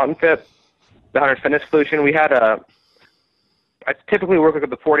 Mountain Fit, the Hunter's Fitness Solution, we had I typically work with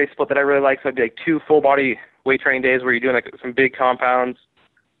the 4-day split that I really like. So it'd be like 2 full body weight training days where you're doing like some big compounds,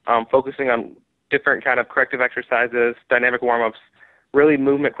 focusing on different kind of corrective exercises, dynamic warm-ups, really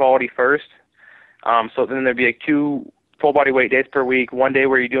movement quality first. So then there'd be like 2 full body weight days per week, 1 day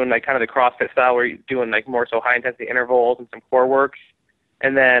where you're doing like kind of the CrossFit style where you're doing like more so high intensity intervals and some core work.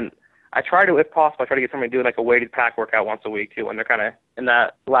 And then I try to, if possible, get somebody to do like a weighted pack workout once a week too when they're kind of in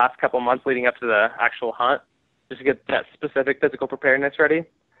that last couple months leading up to the actual hunt, just to get that specific physical preparedness ready.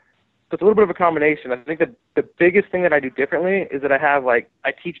 So it's a little bit of a combination. I think that the biggest thing that I do differently is that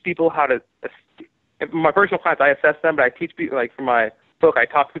I teach people how to, my personal clients, I assess them, but I teach people, like for my book, I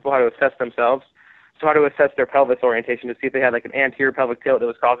talk to people how to assess themselves. So how to assess their pelvis orientation to see if they had like an anterior pelvic tilt that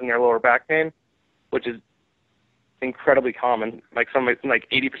was causing their lower back pain, which is incredibly common. Like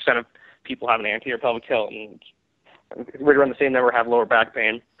 80% of people have an anterior pelvic tilt, and right around the same number have lower back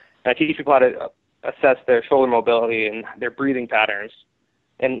pain. And I teach people how to assess their shoulder mobility and their breathing patterns.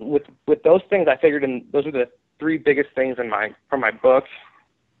 And with those things, I figured those are the 3 biggest things from my book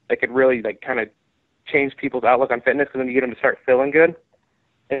that could really like kind of change people's outlook on fitness, because then you get them to start feeling good,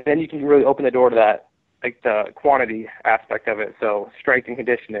 and then you can really open the door to that, like the quantity aspect of it. So strength and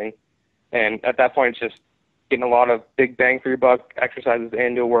conditioning, and at that point, it's just getting a lot of big bang for your buck exercises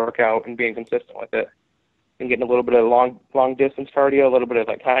into a workout and being consistent with it, and getting a little bit of long distance cardio, a little bit of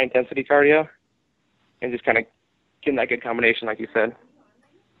like high intensity cardio, and just kind of getting that good combination, like you said.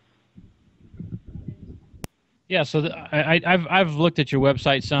 Yeah, so I've looked at your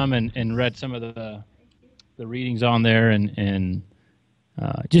website some and read some of the readings on there, and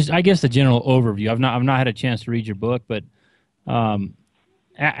just I guess the general overview. I've not had a chance to read your book, but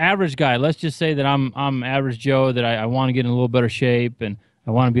average guy. Let's just say that I'm average Joe. That I want to get in a little better shape, and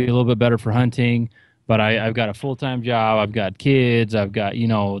I want to be a little bit better for hunting. But I've got a full-time job. I've got kids. I've got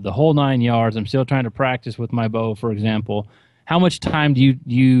the whole 9 yards. I'm still trying to practice with my bow, for example. How much time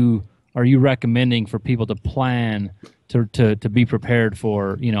are you recommending for people to plan to be prepared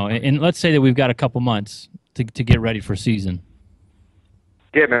for, and let's say that we've got a couple months to get ready for season?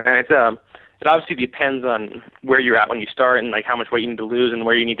 Yeah, man. It obviously depends on where you're at when you start and like how much weight you need to lose and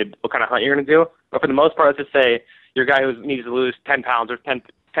what kind of hunt you're going to do. But for the most part, let's just say you're a guy who needs to lose 10 pounds or 10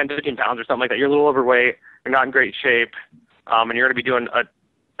 to 15 pounds or something like that. You're a little overweight. You're not in great shape. And you're going to be doing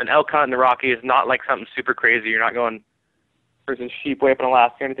an elk hunt in the Rockies, not like something super crazy. You're not going versus sheep way up in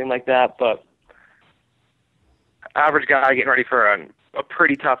Alaska or anything like that, but average guy getting ready for a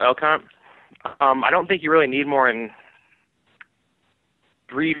pretty tough elk hunt. I don't think you really need more than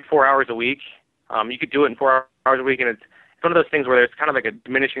 3-4 hours a week. You could do it in 4 hours a week, and it's one of those things where there's kind of like a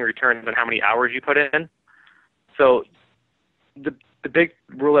diminishing returns on how many hours you put in. So the big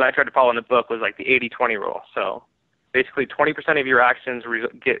rule that I tried to follow in the book was like the 80-20 rule. So basically 20% of your actions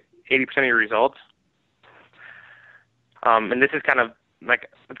get 80% of your results. And this is kind of like,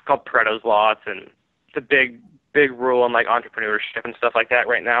 it's called Pareto's Law. It's a big rule in like entrepreneurship and stuff like that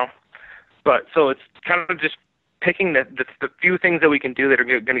right now. But so it's kind of just picking the few things that we can do that are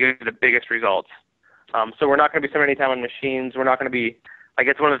going to give you the biggest results. So we're not going to be spending any time on machines. We're not going to be, like,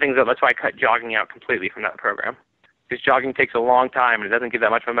 it's one of the things that's why I cut jogging out completely from that program. Because jogging takes a long time and it doesn't give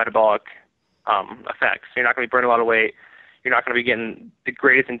that much of a metabolic effect. So you're not going to be burning a lot of weight. You're not going to be getting the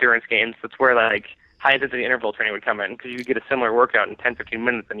greatest endurance gains. That's where like high intensity interval training would come in, because you could get a similar workout in 10-15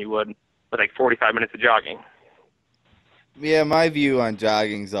 minutes than you would with like 45 minutes of jogging. Yeah, my view on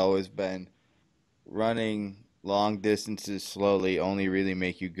jogging's always been running long distances slowly only really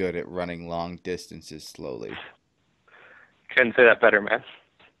make you good at running long distances slowly. Couldn't say that better, man.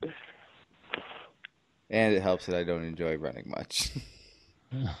 And it helps that I don't enjoy running much.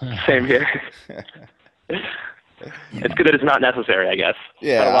 Same here. It's good that it's not necessary, I guess.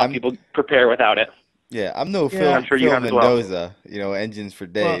 Yeah, Not a lot of people prepare without it. Yeah, I'm no I'm sure you Phil have as well. Mendoza, engines for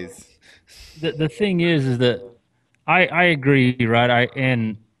days. Well, the thing is that I agree, right?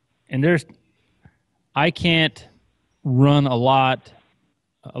 And there's I can't run a lot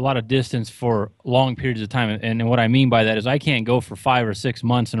of distance for long periods of time, and what I mean by that is I can't go for 5 or 6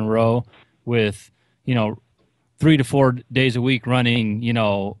 months in a row with 3 to 4 days a week running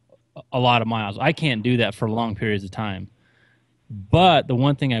a lot of miles. I can't do that for long periods of time. But the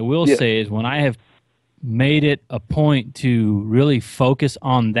one thing I will say is when I have made it a point to really focus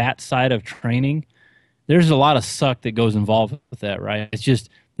on that side of training, there's a lot of suck that goes involved with that, right?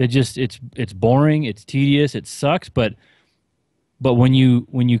 It's boring, it's tedious, it sucks, but when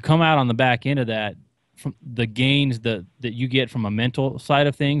you come out on the back end of that, from the gains that you get from a mental side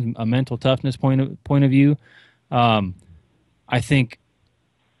of things, a mental toughness point of view, I think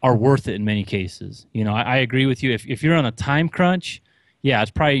are worth it in many cases. I agree with you. If you're on a time crunch, yeah,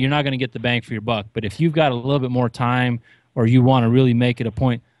 it's probably you're not going to get the bang for your buck. But if you've got a little bit more time, or you want to really make it a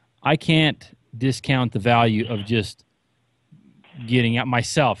point, I can't discount the value of just getting out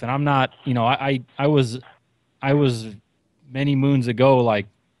myself. And I'm not, I was many moons ago, like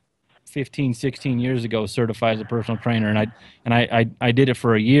 15, 16 years ago, certified as a personal trainer, and I did it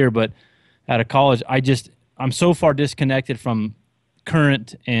for a year. But out of college, I'm so far disconnected from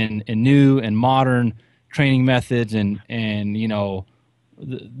current and new and modern training methods and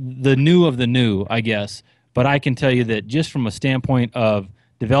the new of the new, I guess. But I can tell you that just from a standpoint of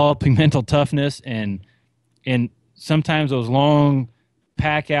developing mental toughness and sometimes those long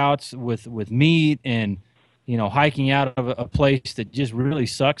pack outs with meat and hiking out of a place that just really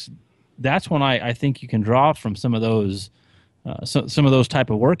sucks, that's when I think you can draw from some of those some of those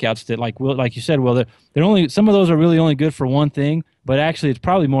type of workouts that like you said, they're only, some of those are really only good for one thing, but actually it's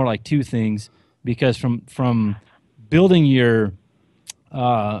probably more like two things, because from building your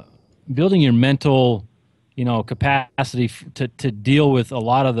mental capacity to deal with a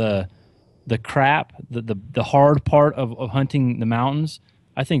lot of the crap, the hard part of hunting the mountains,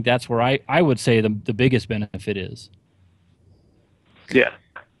 I think that's where I would say the biggest benefit is. Yeah.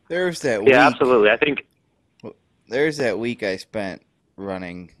 There's that week. Yeah, absolutely. I think There's that week I spent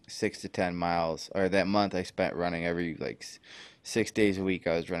running 6 to 10 miles, or that month I spent running every 6 days a week.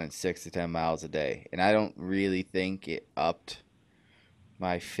 I was running 6 to 10 miles a day, and I don't really think it upped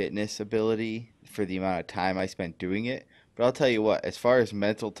my fitness ability for the amount of time I spent doing it. But I'll tell you what, as far as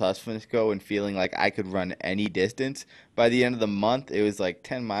mental toughness go and feeling like I could run any distance, by the end of the month, it was like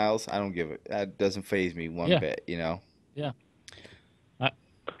 10 miles. I don't give it. That doesn't faze me one bit, Yeah.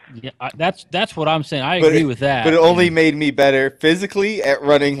 That's what I'm saying. I agree with that. But it only made me better physically at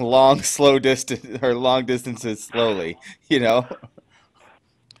running long distances slowly,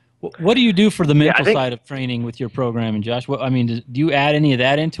 What do you do for the mental side of training with your programming, Josh? Do you add any of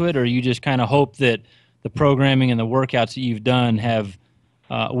that into it, or you just kind of hope that the programming and the workouts that you've done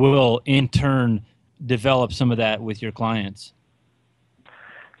will in turn develop some of that with your clients?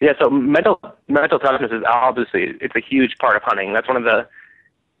 Yeah, so mental toughness is obviously, it's a huge part of hunting. That's one of the,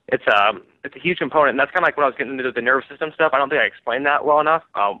 it's a huge component, and that's kind of like when I was getting into the nervous system stuff. I don't think I explained that well enough.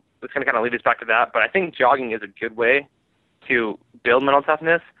 It's going to kind of lead us back to that, but I think jogging is a good way to build mental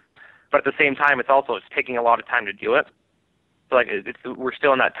toughness, but at the same time, it's taking a lot of time to do it. So we're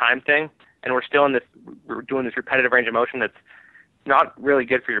still in that time thing, and we're doing this repetitive range of motion that's not really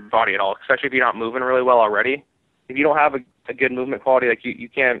good for your body at all, especially if you're not moving really well already. If you don't have a good movement quality, you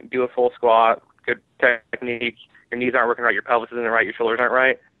can't do a full squat, good technique, your knees aren't working right, your pelvis isn't right, your shoulders aren't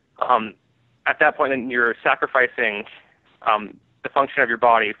right, at that point, then you're sacrificing the function of your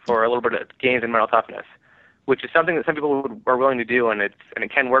body for a little bit of gains in mental toughness, which is something that some people are willing to do, and it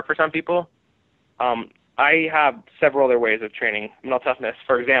can work for some people. I have several other ways of training mental toughness.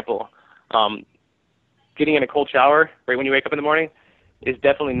 For example, getting in a cold shower right when you wake up in the morning is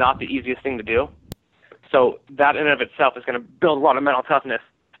definitely not the easiest thing to do. So that in and of itself is going to build a lot of mental toughness.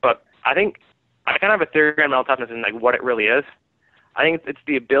 But I think I kind of have a theory on mental toughness and what it really is. I think it's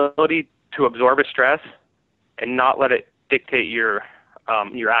the ability to absorb a stress and not let it dictate your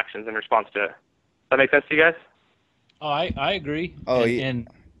actions in response to it. Does that make sense to you guys? Oh, I agree. Oh, and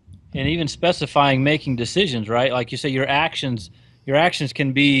even specifying making decisions, right? Like you say, your actions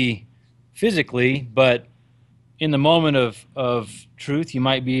can be physically, but in the moment of truth, it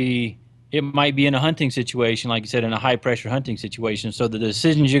might be in a hunting situation, like you said, in a high pressure hunting situation. So the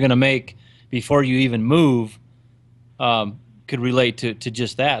decisions you're going to make before you even move could relate to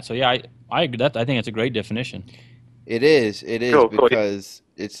just that. So yeah, I agree. I think it's a great definition. It is Cool. because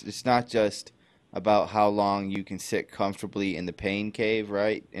it's not just about how long you can sit comfortably in the pain cave,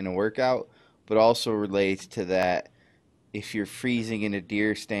 right, in a workout, but also relates to that if you're freezing in a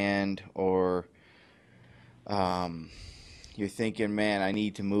deer stand or you're thinking, man, I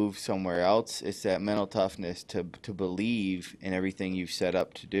need to move somewhere else. It's that mental toughness to believe in everything you've set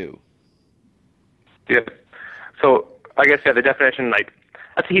up to do. Yeah. So I guess the definition, like,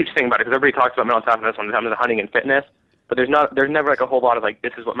 that's a huge thing about it, because everybody talks about mental toughness when it comes to hunting and fitness, but there's never like a whole lot of like,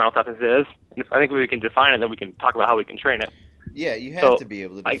 this is what mental toughness is. And I think if we can define it, then we can talk about how we can train it. Yeah, you have to be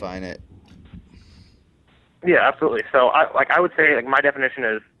able to define it. Yeah, absolutely. So I would say, like, my definition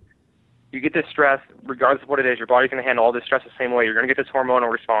is, you get this stress, regardless of what it is, your body's going to handle all this stress the same way. You're going to get this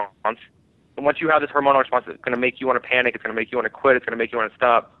hormonal response. And once you have this hormonal response, it's going to make you want to panic. It's going to make you want to quit. It's going to make you want to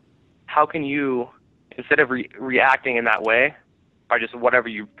stop. How can you, instead of reacting in that way, by just whatever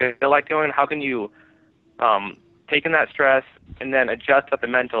you feel like doing, how can you take in that stress and then adjust at the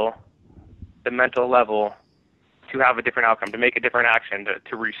mental level to have a different outcome, to make a different action,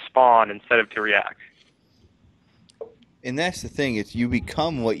 to respond instead of to react? And that's the thing, it's you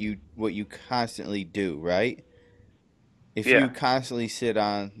become what you constantly do, right? If you constantly sit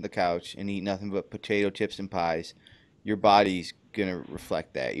on the couch and eat nothing but potato chips and pies, your body's going to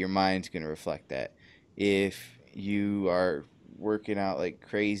reflect that. Your mind's going to reflect that. If you are working out like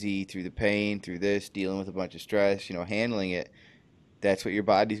crazy through the pain, through this, dealing with a bunch of stress, handling it, that's what your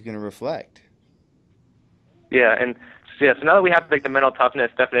body's going to reflect. Yeah, and so now that we have like the mental toughness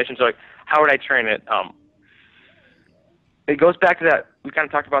definition, so like, how would I train it? It goes back to that, we kind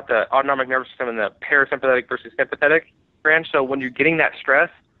of talked about the autonomic nervous system and the parasympathetic versus sympathetic branch. So when you're getting that stress,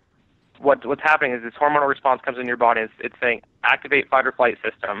 what's happening is this hormonal response comes in your body. It's saying activate fight or flight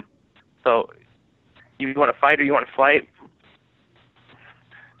system. So you want to fight or you want to flight.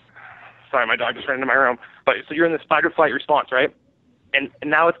 Sorry, my dog just ran into my room. But so you're in this fight or flight response, right? And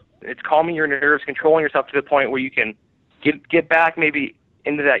now it's calming your nerves, controlling yourself to the point where you can get back maybe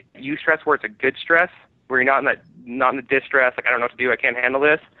into that eustress where it's a good stress, where you're not in the distress, like, I don't know what to do, I can't handle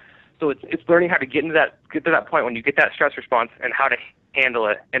this. So it's learning how to get to that point when you get that stress response and how to handle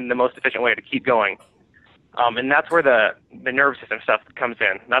it in the most efficient way to keep going. And that's where the nervous system stuff comes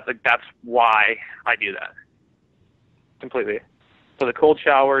in. That's why I do that completely. So the cold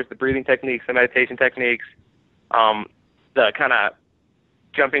showers, the breathing techniques, the meditation techniques, the kind of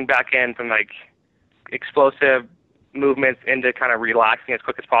jumping back in from like explosive movements into kind of relaxing as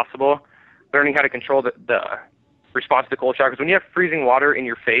quick as possible, learning how to control the response to the cold shower. Because when you have freezing water in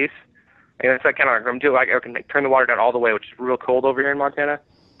your face, and it's like kind of, I can turn the water down all the way, which is real cold over here in Montana.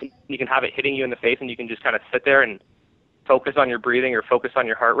 You can have it hitting you in the face, and you can just kind of sit there and focus on your breathing or focus on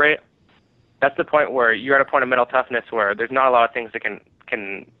your heart rate. That's the point where you're at a point of mental toughness where there's not a lot of things that can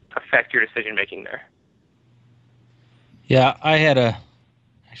affect your decision making there. Yeah, I had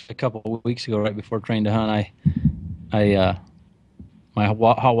actually a couple of weeks ago, right before Train to Hunt, my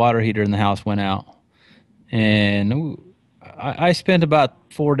hot water heater in the house went out, and I spent about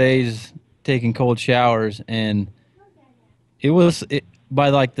 4 days taking cold showers, and once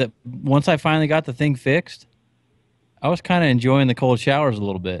I finally got the thing fixed, I was kind of enjoying the cold showers a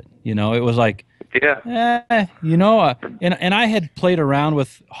little bit. It was like, and I had played around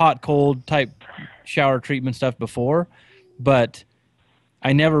with hot, cold type shower treatment stuff before, but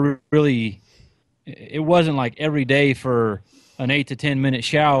I never really, it wasn't like every day for an 8 to 10 minute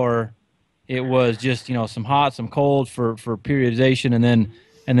shower. It was just, some hot, some cold for periodization. And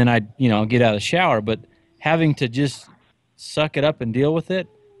then I'd, get out of the shower, but having to just suck it up and deal with it.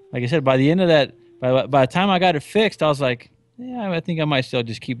 Like I said, by the end of that, by the time I got it fixed, I was like, yeah, I think I might still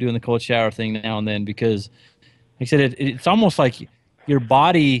just keep doing the cold shower thing now and then, because like I said, it's almost like your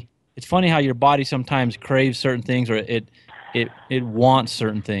body, it's funny how your body sometimes craves certain things, or it wants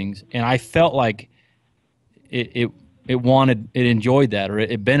certain things. And I felt like it enjoyed that, or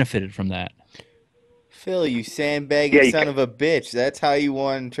it benefited from that. Phil, you sandbagging son of a bitch. That's how you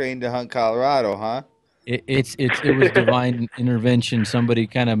won Train to Hunt Colorado, huh? It was divine intervention. Somebody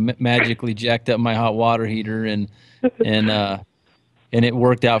kind of magically jacked up my hot water heater, and it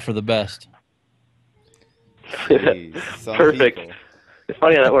worked out for the best. Jeez, Perfect. People. It's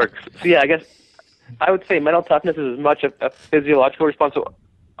funny how that works. So yeah, I guess I would say mental toughness is as much a physiological response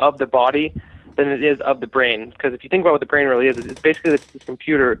of the body than it is of the brain. Because if you think about what the brain really is, it's basically this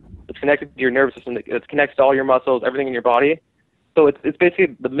computer that's connected to your nervous system, that connects to all your muscles, everything in your body. So it's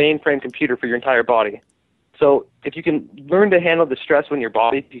basically the mainframe computer for your entire body. So if you can learn to handle the stress in your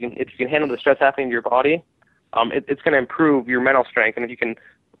body, if you can handle the stress happening to your body, it's going to improve your mental strength. And if you can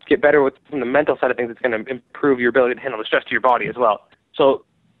get better from the mental side of things, it's going to improve your ability to handle the stress to your body as well. So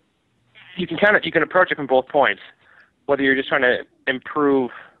you can approach it from both points, whether you're just trying to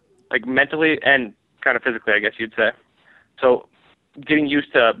improve like mentally and kind of physically, I guess you'd say. So getting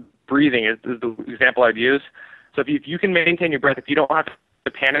used to breathing is the example I'd use. So if you can maintain your breath, if you don't have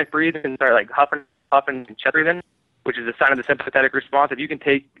to panic breathe and start like huffing and chest breathing, which is a sign of the sympathetic response, if you can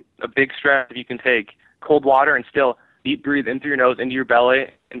take a big stress, if you can take cold water and still deep breathe in through your nose, into your belly,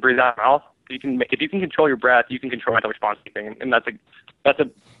 and breathe out your mouth, if you can control your breath, you can control mental response to anything. And that's a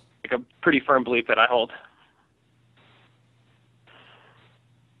pretty firm belief that I hold.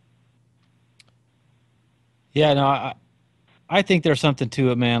 Yeah, no, I think there's something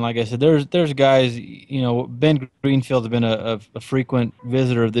to it, man. Like I said, there's guys, you know, Ben Greenfield's been a frequent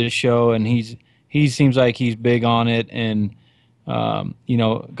visitor of this show, and he seems like he's big on it, and you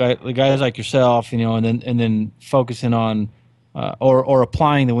know, guys like yourself, you know, and then focusing on or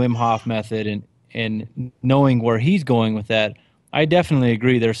applying the Wim Hof method and knowing where he's going with that. I definitely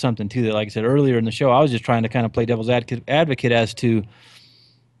agree. There's something to that. Like I said earlier in the show, I was just trying to kind of play devil's advocate as to.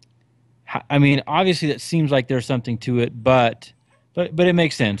 I mean, obviously that seems like there's something to it, but it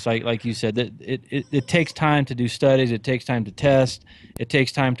makes sense. Like you said, that it takes time to do studies. It takes time to test. It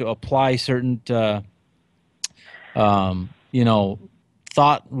takes time to apply certain, you know,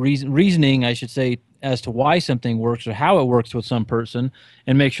 reasoning, I should say, as to why something works or how it works with some person,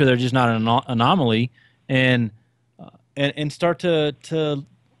 and make sure they're just not an anomaly, and start to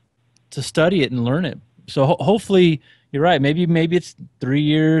study it and learn it. So hopefully. You're right. Maybe it's 3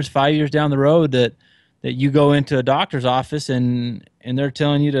 years, 5 years down the road that you go into a doctor's office and they're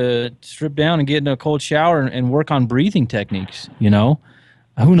telling you to strip down and get in a cold shower and work on breathing techniques. You know,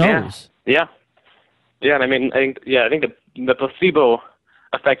 who knows? Yeah. And I mean, I think the placebo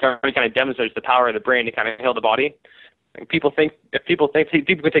effect already kind of demonstrates the power of the brain to kind of heal the body. And people can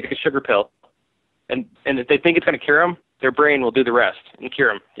take a sugar pill, and if they think it's going to cure them, their brain will do the rest and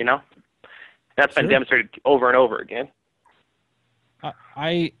cure them. You know, that's been demonstrated over and over again.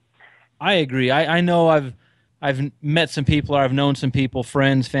 I agree. I know I've met some people, or I've known some people,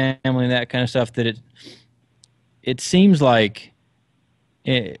 friends, family, and that kind of stuff, that it seems like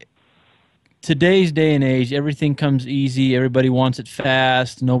today's day and age, everything comes easy. Everybody wants it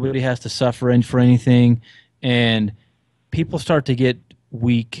fast. Nobody has to suffer for anything, and people start to get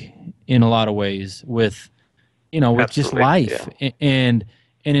weak in a lot of ways with just life. Yeah. And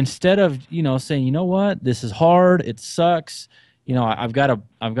instead of saying, you know what, this is hard, it sucks. I've got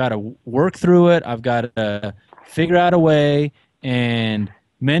to work through it. I've got to figure out a way, and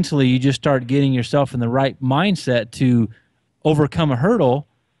mentally you just start getting yourself in the right mindset to overcome a hurdle,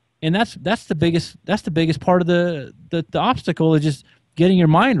 and that's the biggest part of the obstacle, is just getting your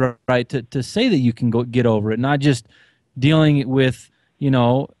mind right to say that you can get over it, not just dealing with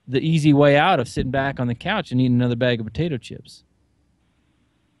the easy way out of sitting back on the couch and eating another bag of potato chips.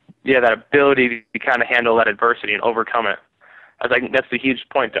 Yeah, that ability to kind of handle that adversity and overcome it. I think that's the huge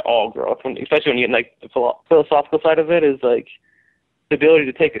point to all growth, especially when you get like the philosophical side of it, is like the ability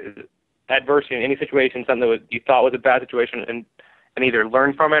to take adversity in any situation, something that you thought was a bad situation, and either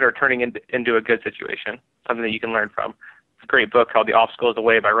learn from it or turning it into a good situation, something that you can learn from. It's a great book called The Obstacle is the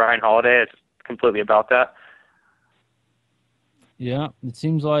Way by Ryan Holiday. It's completely about that. Yeah, it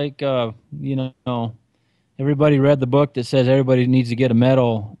seems like everybody read the book that says everybody needs to get a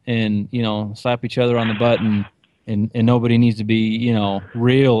medal and slap each other on the butt, and nobody needs to be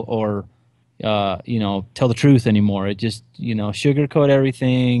real or tell the truth anymore. It just sugarcoat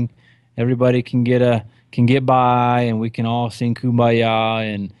everything. Everybody can get by, and we can all sing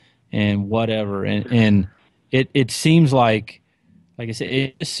Kumbaya and whatever. And it seems like I said,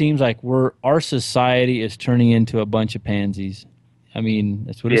 it just seems like our society is turning into a bunch of pansies. I mean,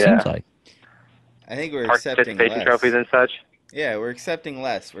 that's what it seems like. I think we're accepting less. Trophies and such. Yeah, we're accepting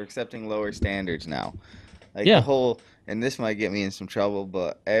less. We're accepting lower standards now. Like the whole, and this might get me in some trouble,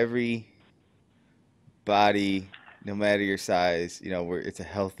 but every body, no matter your size, it's a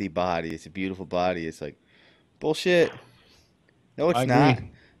healthy body. It's a beautiful body. It's like, bullshit. No, it's not.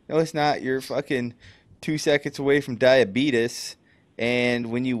 No, it's not. You're fucking 2 seconds away from diabetes,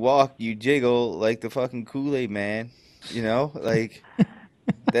 and when you walk, you jiggle like the fucking Kool-Aid man. Like,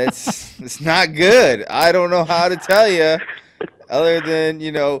 it's not good. I don't know how to tell you, other than,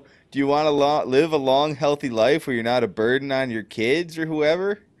 do you want to live a long, healthy life where you're not a burden on your kids or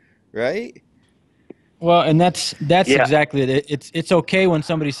whoever, right? Well, and that's exactly it. It's okay when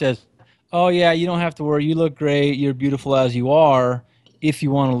somebody says, oh, yeah, you don't have to worry. You look great. You're beautiful as you are, if you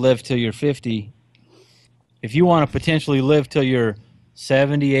want to live till you're 50. If you want to potentially live till you're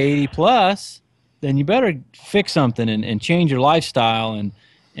 70, 80 plus, then you better fix something and change your lifestyle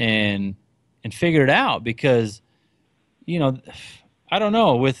and figured it out, because, you know, I don't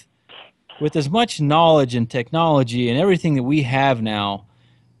know, with as much knowledge and technology and everything that we have now,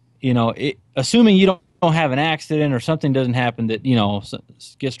 you know, assuming you don't have an accident or something doesn't happen, that, you know,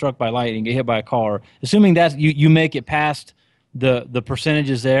 get struck by lightning, get hit by a car, assuming that you make it past the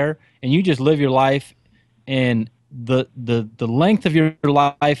percentages there, and you just live your life, and the length of your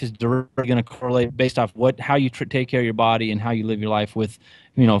life is directly going to correlate based off how you take care of your body and how you live your life, with,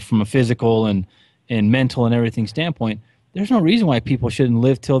 you know, from a physical and mental and everything standpoint. There's no reason why people shouldn't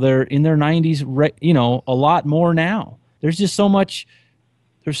live till they're in their 90s, you know, a lot more now. There's just so much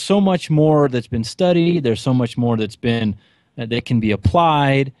more that's been studied. There's so much more that's been that can be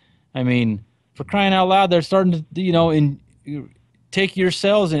applied. I mean, for crying out loud, they're starting to, you know, take your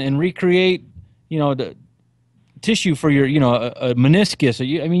cells and recreate, you know, the tissue for your, you know, a meniscus.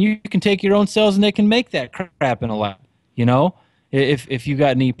 I mean, you can take your own cells and they can make that crap in a lab, you know, if you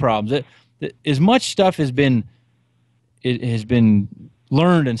got knee problems. As much stuff has been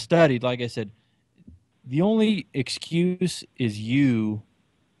learned and studied. Like I said, the only excuse is you.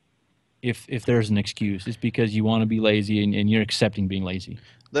 If there's an excuse, it's because you want to be lazy and you're accepting being lazy.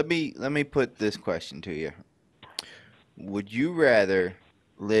 Let me put this question to you. Would you rather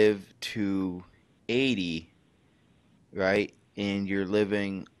live to 80, right, and you're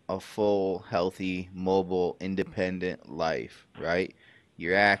living a full, healthy, mobile, independent life, right?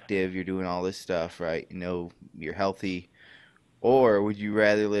 You're active, you're doing all this stuff, right? You know, you're healthy. Or would you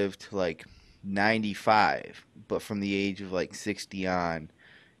rather live to like 95, but from the age of like 60 on,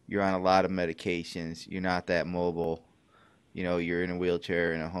 you're on a lot of medications, you're not that mobile, you know, you're in a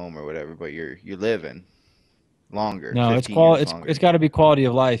wheelchair in a home or whatever, but you're living longer. No, it's got to be quality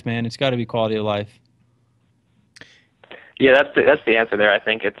of life, man. It's got to be quality of life. Yeah, that's the answer there. I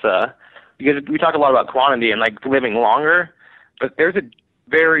think it's because we talk a lot about quantity and like living longer, but there's a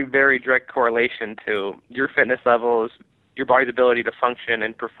very, very direct correlation to your fitness levels, your body's ability to function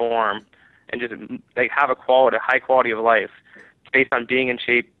and perform, and just like have a high quality of life based on being in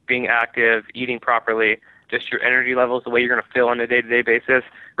shape, being active, eating properly, just your energy levels, the way you're going to feel on a day-to-day basis,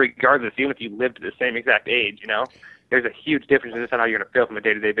 regardless, even if you live to the same exact age, you know, there's a huge difference in just on how you're going to feel from a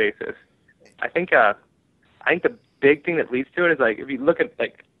day-to-day basis. I think the big thing that leads to it is, like, if you look at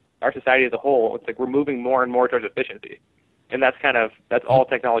like our society as a whole, it's like we're moving more and more towards efficiency, and that's all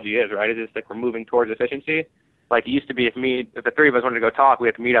technology is, right? It's just like we're moving towards efficiency. Like it used to be, if the three of us wanted to go talk, we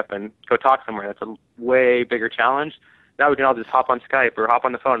had to meet up and go talk somewhere. That's a way bigger challenge. Now we can all just hop on Skype or hop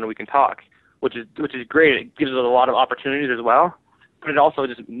on the phone and we can talk, which is great. It gives us a lot of opportunities as well, but it also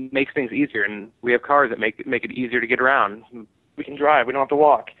just makes things easier. And we have cars that make it easier to get around. We can drive. We don't have to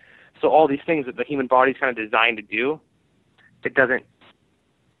walk. So all these things that the human body is kind of designed to do, it's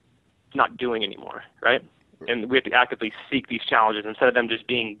not doing anymore, right? And we have to actively seek these challenges instead of them just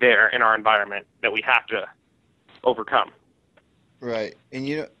being there in our environment that we have to overcome. Right. And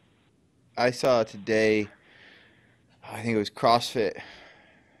you know, I saw today, I think it was CrossFit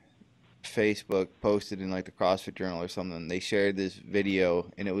Facebook posted in like the CrossFit Journal or something. They shared this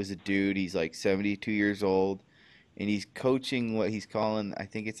video, and it was a dude, he's like 72 years old, and he's coaching what he's calling, I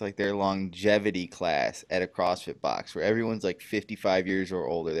think it's like their longevity class at a CrossFit box where everyone's like 55 years or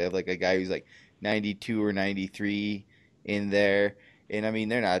older. They have like a guy who's like 92 or 93 in there. And I mean,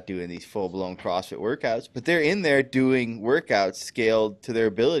 they're not doing these full-blown CrossFit workouts, but they're in there doing workouts scaled to their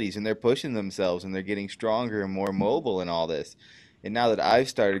abilities, and they're pushing themselves, and they're getting stronger and more mobile and all this. And now that I've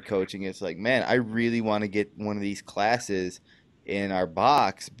started coaching, it's like, man, I really want to get one of these classes in our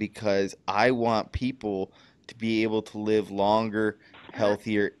box because I want people to be able to live longer,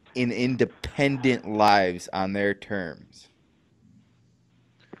 healthier, and independent lives on their terms.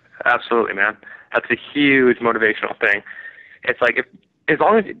 Absolutely, man. That's a huge motivational thing. It's like as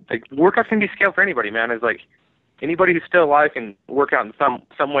long as like workouts can be scaled for anybody, man. It's like anybody who's still alive can work out in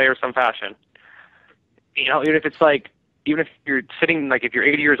some way or some fashion. You know, even if you're sitting, like if you're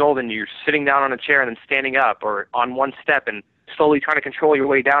 80 years old and you're sitting down on a chair and then standing up, or on one step and slowly trying to control your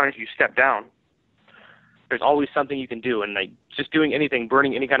way down as you step down. There's always something you can do, and like just doing anything,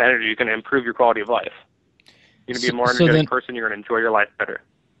 burning any kind of energy is going to improve your quality of life. You're going to be a more energetic person. You're going to enjoy your life better.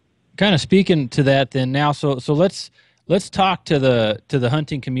 Kind of speaking to that, then now, so let's talk to the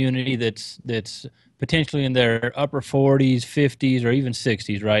hunting community that's potentially in their upper 40s, 50s, or even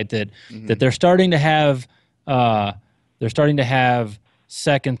 60s, right? That they're starting to have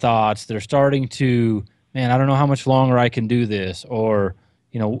second thoughts. They're starting to, man, I don't know how much longer I can do this, or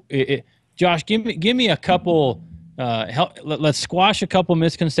you know, Josh, give me a couple. Let's squash a couple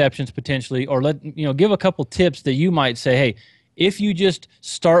misconceptions potentially, or give a couple tips that you might say, hey, if you just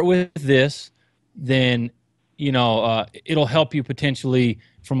start with this, then it'll help you potentially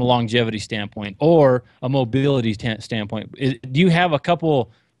from a longevity standpoint or a mobility standpoint. Do you have a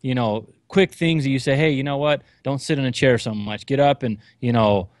couple, quick things that you say, hey, you know what? Don't sit in a chair so much. Get up and,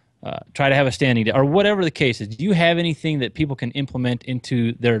 try to have a standing day or whatever the case is. Do you have anything that people can implement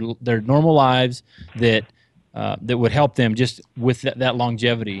into their normal lives that would help them just with that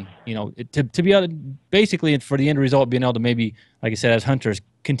longevity, to be able to, basically for the end result, being able to maybe, like I said, as hunters,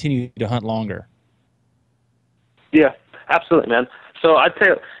 continue to hunt longer? Yeah, absolutely, man. So I'd say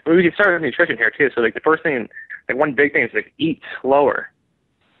we can start with nutrition here too. So like the first thing, like one big thing is like eat slower.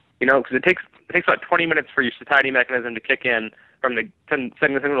 Because it takes about 20 minutes for your satiety mechanism to kick in from the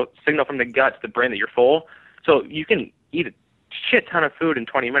signal from the gut to the brain that you're full. So you can eat a shit ton of food in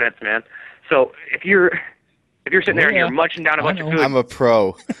 20 minutes, man. So if you're sitting there and you're munching down a bunch of food, I'm a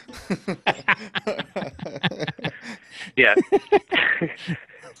pro. Yeah.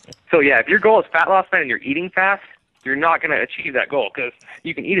 So yeah, if your goal is fat loss, man, and you're eating fast, you're not going to achieve that goal because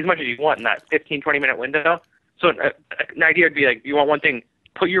you can eat as much as you want in that 15, 20-minute window. So an idea would be like, you want one thing,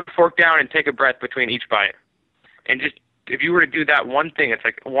 put your fork down and take a breath between each bite. And just, if you were to do that one thing, it's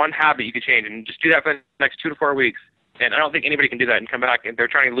like one habit you could change, and just do that for the next 2 to 4 weeks. And I don't think anybody can do that and come back and they're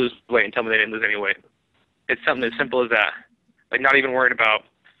trying to lose weight and tell me they didn't lose any weight. It's something as simple as that. Like not even worried about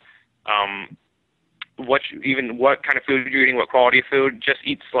what kind of food you're eating, what quality of food. Just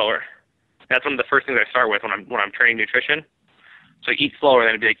eat slower. That's one of the first things I start with when I'm training nutrition. So eat slower. Then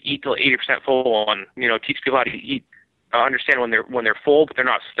it'd be like eat till 80% full, and teach people how to eat. Understand when they're full, but they're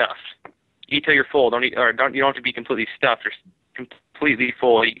not stuffed. Eat till you're full. You don't have to be completely stuffed or completely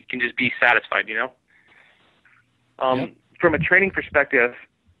full. You can just be satisfied. Yep. From a training perspective,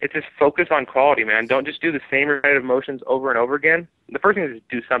 it's just focus on quality, man. Don't just do the same repetitive motions over and over again. The first thing is just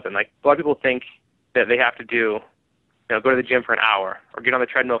do something. Like a lot of people think that they have to do, go to the gym for an hour, or get on the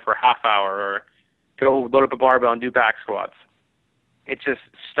treadmill for a half hour, or go load up a barbell and do back squats. It's just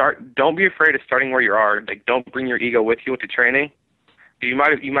start. Don't be afraid of starting where you are. Like, don't bring your ego with you into training. You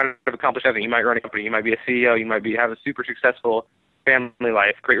might have accomplished everything. You might run a company. You might be a CEO. You might have a super successful family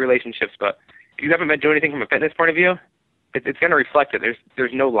life, great relationships. But if you haven't been doing anything from a fitness point of view, it's going to reflect it.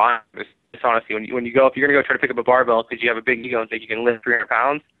 There's no lie. It's honestly when you go, if you're going to go try to pick up a barbell because you have a big ego and think you can lift 300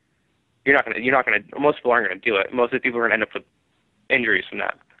 pounds, you're not going to. Most people aren't going to do it. Most of the people are going to end up with injuries from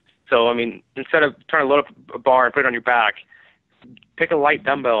that. So I mean, instead of trying to load up a bar and put it on your back, pick a light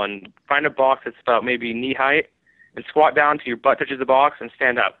dumbbell and find a box that's about maybe knee height and squat down till your butt touches the box and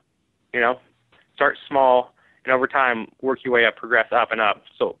stand up. Start small and over time work your way up, progress up and up.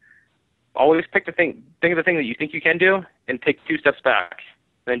 So always think of the thing that you think you can do and take 2 steps back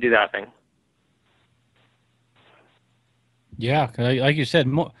and then do that thing. Yeah, like you said,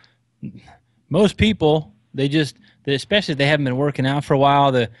 most people, especially if they haven't been working out for a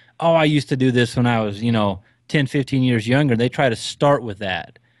while, I used to do this when I was, 10, 15 years younger. They try to start with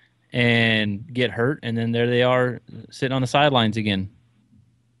that and get hurt, and then there they are sitting on the sidelines again.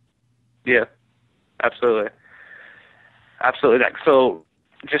 Yeah, absolutely. So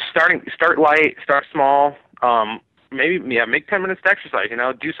just start light, start small. Make 10 minutes to exercise.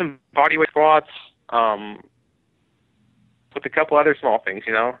 Do some bodyweight squats with a couple other small things.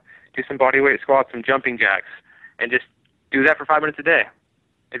 Do some bodyweight squats, some jumping jacks, and just do that for 5 minutes a day.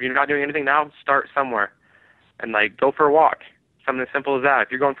 If you're not doing anything now, start somewhere. And go for a walk. Something as simple as that.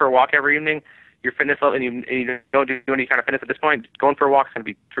 If you're going for a walk every evening, your fitness level, and you don't do any kind of fitness at this point, going for a walk is going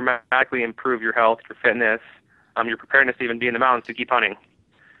to dramatically improve your health, your fitness, your preparedness to even be in the mountains to keep hunting.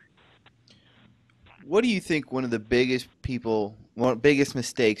 What do you think one of the biggest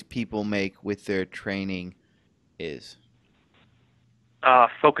mistakes people make with their training is?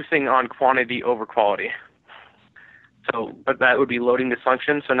 Focusing on quantity over quality. But that would be loading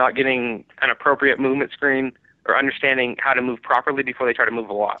dysfunction, so not getting an appropriate movement screen or understanding how to move properly before they try to move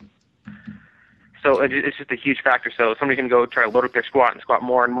a lot. So it's just a huge factor. So somebody can go try to load up their squat and squat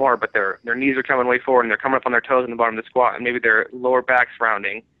more and more, but their knees are coming way forward and they're coming up on their toes in the bottom of the squat, and maybe their lower back's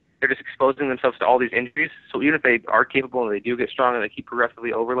rounding. They're just exposing themselves to all these injuries. So even if they are capable and they do get strong and they keep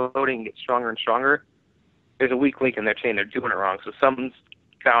progressively overloading and get stronger and stronger, there's a weak link in their chain. They're doing it wrong. So something's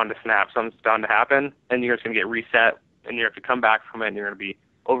bound to snap, something's bound to happen, and you're just going to get reset, and you have to come back from it, and you're going to be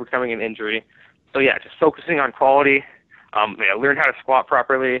overcoming an injury. So yeah, just focusing on quality. Learn how to squat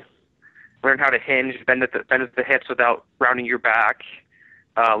properly. Learn how to hinge, bend at the hips without rounding your back.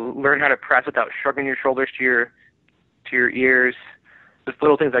 Learn how to press without shrugging your shoulders to your ears. Just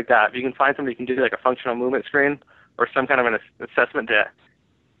little things like that. If you can find somebody who can do like a functional movement screen or some kind of an assessment to,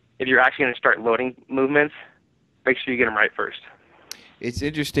 if you're actually going to start loading movements, make sure you get them right first. It's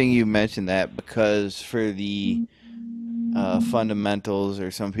interesting you mentioned that, because for the fundamentals,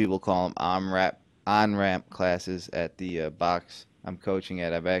 or some people call them AMRAP on-ramp classes at the box I'm coaching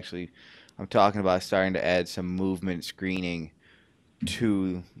at. I'm talking about starting to add some movement screening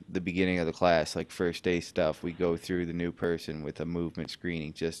to the beginning of the class, like first day stuff. We go through the new person with a movement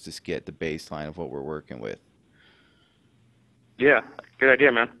screening just to get the baseline of what we're working with. Yeah, good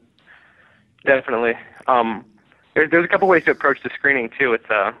idea, man. Definitely. There's a couple ways to approach the screening too. It's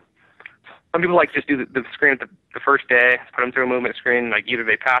some people like to just do the screen at the first day, put them through a movement screen. Like either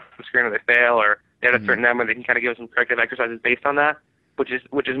they pass the screen or they fail, or they have a certain number. They can kind of give them some corrective exercises based on that, which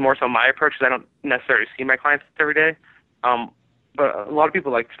is more so my approach because I don't necessarily see my clients every day. But a lot of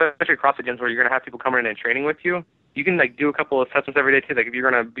people, like especially CrossFit gyms where you're gonna have people coming in and training with you, you can like do a couple of assessments every day too. Like if you're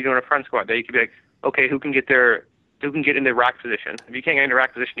gonna be doing a front squat day, you could be like, okay, who can get into rack position? If you can't get into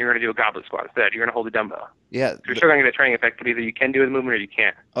rack position, you're going to do a goblet squat instead. You're going to hold a dumbbell. Yeah. So you're still going to get a training effect, but either you can do the movement or you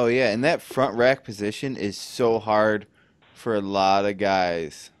can't. Oh, yeah, and that front rack position is so hard for a lot of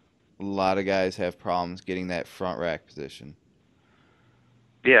guys. A lot of guys have problems getting that front rack position.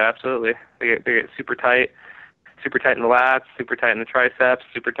 Yeah, absolutely. They get super tight in the lats, super tight in the triceps,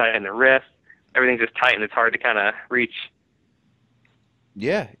 super tight in the wrists. Everything's just tight, and it's hard to kind of reach.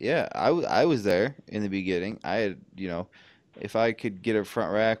 Yeah. I was there in the beginning. I had, if I could get a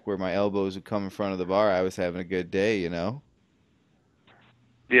front rack where my elbows would come in front of the bar, I was having a good day,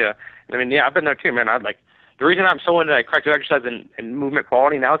 Yeah. I mean, yeah, I've been there too, man. The reason I'm so into corrective exercise and movement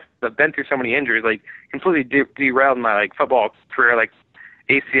quality now is I've been through so many injuries, like completely derailed my football career, like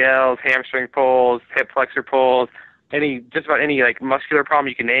ACLs, hamstring pulls, hip flexor pulls, just about any muscular problem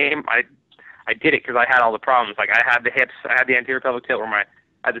you can name. I did it because I had all the problems. Like I had the hips, I had the anterior pelvic tilt I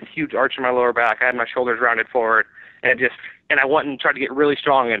had this huge arch in my lower back. I had my shoulders rounded forward, and I went and tried to get really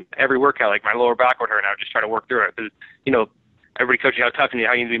strong in every workout. Like my lower back would hurt, and I would just try to work through it. Because everybody coaches you how tough and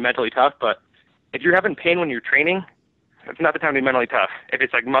how you need to be mentally tough. But if you're having pain when you're training, it's not the time to be mentally tough. If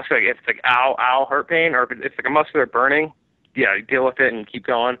it's like muscular, if it's like ow hurt pain, or if it's like a muscular burning, yeah, you deal with it and keep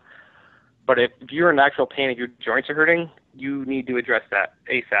going. But if you're in actual pain, if your joints are hurting, you need to address that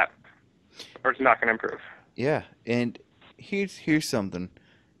ASAP, or it's not going to improve. Yeah, and here's something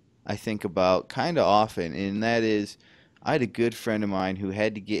I think about kind of often, and that is I had a good friend of mine who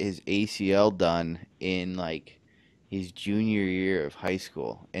had to get his ACL done in his junior year of high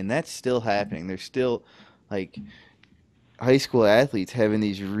school, and that's still happening. There's still high school athletes having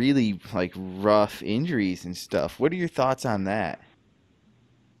these really rough injuries and stuff. What are your thoughts on that?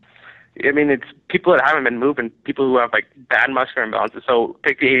 I mean, it's people that haven't been moving, people who have bad muscular imbalances. So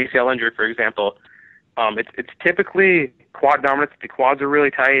take the ACL injury, for example. It's typically quad dominance. The quads are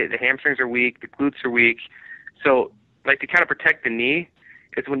really tight. The hamstrings are weak. The glutes are weak. So to kind of protect the knee,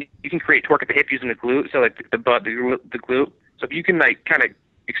 it's when you can create torque at the hip using the glute. So the glute. So if you can kind of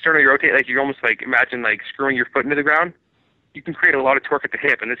externally rotate, you're almost imagine screwing your foot into the ground, you can create a lot of torque at the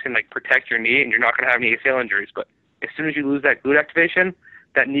hip, and this can protect your knee, and you're not going to have any ACL injuries. But as soon as you lose that glute activation,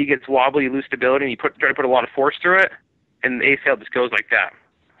 that knee gets wobbly, you lose stability, and you try to put a lot of force through it, and the ACL just goes like that.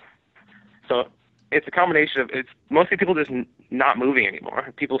 So it's a combination of mostly people just not moving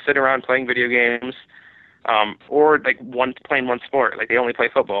anymore. People sit around playing video games, or playing one sport, they only play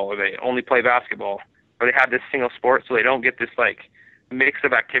football or they only play basketball, or they have this single sport, so they don't get this mix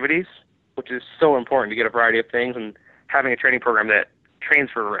of activities, which is so important to get a variety of things, and having a training program that trains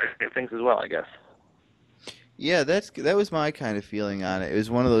for a variety of things as well, I guess. Yeah, that was my kind of feeling on it. It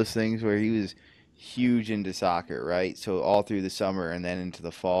was one of those things where he was huge into soccer, right? So all through the summer and then into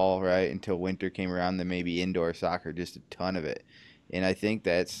the fall, right, until winter came around, then maybe indoor soccer, just a ton of it. And I think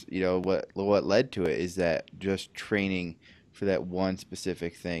that's what led to it is that just training for that one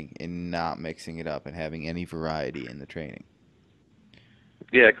specific thing and not mixing it up and having any variety in the training.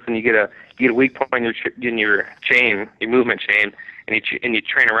 Yeah, because then you get a weak point in your chain, your movement chain, and you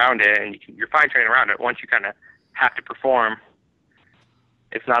train around it, and you're fine training around it. Once you kind of have to perform,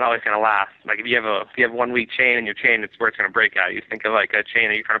 it's not always going to last. If you have 1 week chain in your chain, it's where it's going to break out. You think of a chain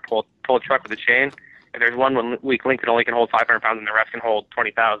that you're trying to pull a truck with a chain. If there's 1 weak link that only can hold 500 pounds and the rest can hold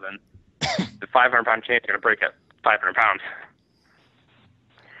 20,000, the 500-pound chain is going to break at 500 pounds.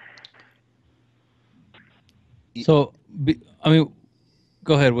 So,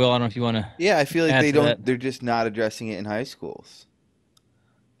 go ahead, Will. I don't know if you want to. Yeah, I feel like they're just not addressing it in high schools.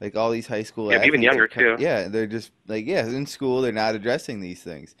 All these high school athletes, even younger too. Yeah, they're just in school they're not addressing these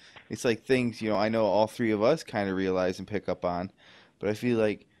things. It's things I know all three of us kind of realize and pick up on, but I feel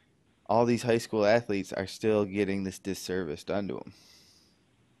like all these high school athletes are still getting this disservice done to them.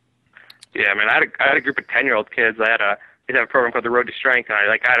 Yeah, I mean, I had a group of 10-year-old kids. They had a program called the Road to Strength, and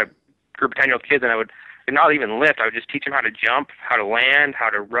I had a group of 10-year-old kids, and I would not even lift. I would just teach them how to jump, how to land,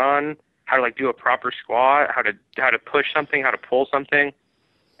 how to run, how to do a proper squat, how to push something, how to pull something.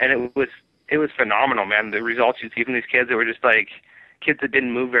 And it was phenomenal, man. The results you see from these kids, they were just like kids that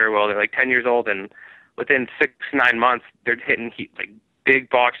didn't move very well. They're like 10 years old, and within 6-9 months, they're hitting like big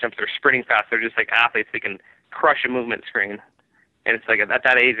box jumps. They're sprinting fast. They're just like athletes. They can crush a movement screen. And it's like at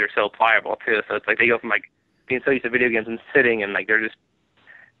that age, they're so pliable too. So it's like they go from like being so used to video games and sitting, and like they're just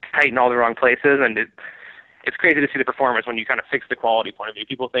tight in all the wrong places. And it's crazy to see the performance when you kind of fix the quality point of view.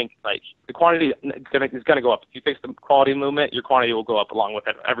 People think like the quantity is going to go up. If you fix the quality of movement, your quantity will go up along with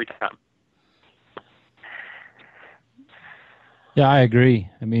it every time. Yeah, I agree.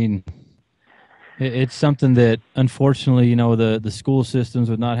 I mean, it's something that unfortunately, you know, the school systems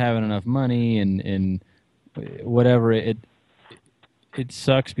with not having enough money and whatever, it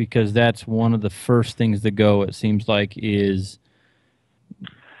sucks because that's one of the first things to go. It seems like is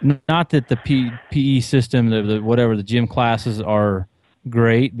not that the PE system, the gym classes are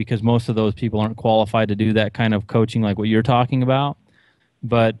great, because most of those people aren't qualified to do that kind of coaching like what you're talking about.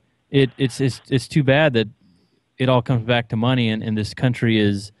 But it's too bad that it all comes back to money, and this country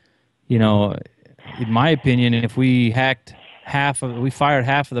is, you know, in my opinion, if we fired half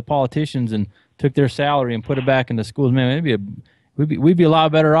of the politicians and took their salary and put it back into schools, man, we'd be a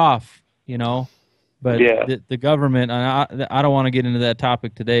lot better off, you know. But yeah. the government, and I don't want to get into that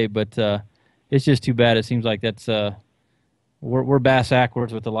topic today, but it's just too bad. It seems like that's we're bass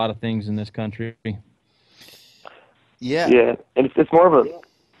backwards with a lot of things in this country. Yeah. Yeah, and it's more of a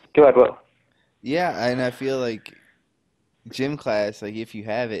go ahead, Will. Yeah, and I feel like gym class, like if you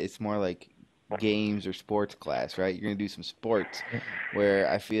have it, it's more like games or sports class, right? You're gonna do some sports, where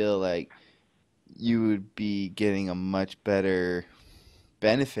I feel like you would be getting a much better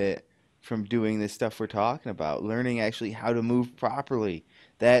benefit from doing this stuff we're talking about, learning actually how to move properly.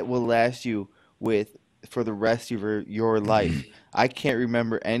 That will last you for the rest of your life. I can't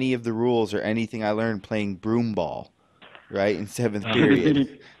remember any of the rules or anything I learned playing broom ball, right, in 7th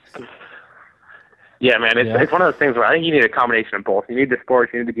period. Yeah, man, it's one of those things where I think you need a combination of both. You need the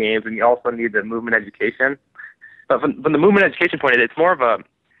sports, you need the games, and you also need the movement education. But from the movement education point, it's more of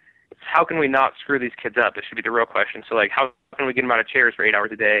how can we not screw these kids up? This should be the real question. So, like, how can we get them out of chairs for 8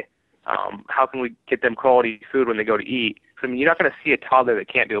 hours a day? How can we get them quality food when they go to eat? So, I mean, you're not going to see a toddler that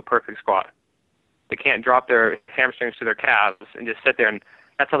can't do a perfect squat. They can't drop their hamstrings to their calves and just sit there, and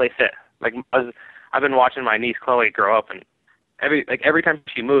that's how they sit. Like, I've been watching my niece Chloe grow up, and every time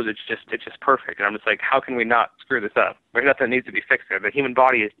she moves, it's just perfect. And I'm just like, how can we not screw this up? There's nothing that needs to be fixed there. The human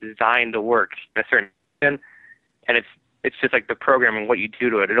body is designed to work in a certain way, and it's just like the programming, what you do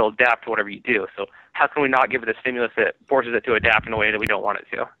to it. It'll adapt to whatever you do. So how can we not give it a stimulus that forces it to adapt in a way that we don't want it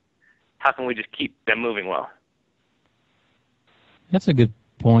to? How can we just keep them moving well? That's a good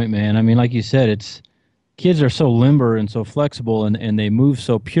point, man. I mean, like you said, kids are so limber and so flexible, and they move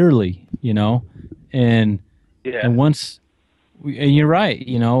so purely, you know, and and you're right,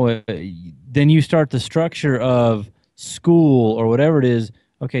 you know, then you start the structure of school or whatever it is.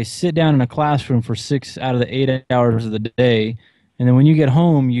 Okay, sit down in a classroom for 6 out of the 8 hours of the day, and then when you get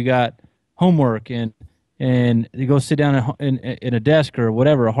home, you got homework, and you go sit down in a desk or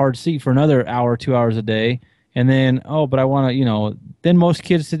whatever, a hard seat for another hour, 2 hours a day, and then, but I want to, you know, then most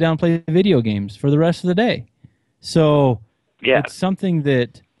kids sit down and play video games for the rest of the day. So it's something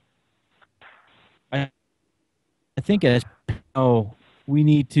that I think as we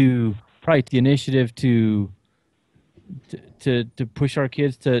need to probably take the initiative to push our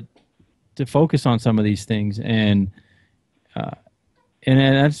kids to focus on some of these things, and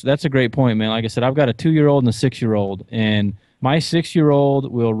that's a great point, man. Like I said, I've got a 2-year-old and a 6-year-old, and my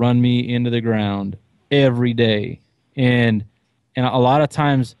 6-year-old will run me into the ground every day, and a lot of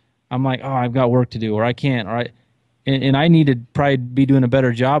times I'm like, I've got work to do, or I can't, or and I need to probably be doing a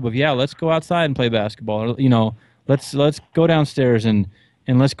better job of let's go outside and play basketball, or, you know, let's go downstairs and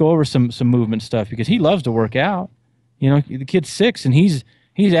let's go over some movement stuff, because he loves to work out. You know, the kid's 6, and he's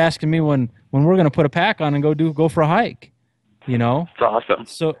asking me when we're going to put a pack on and go for a hike, you know? It's awesome.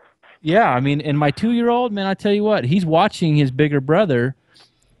 So, yeah, I mean, and my 2-year-old, man, I tell you what, he's watching his bigger brother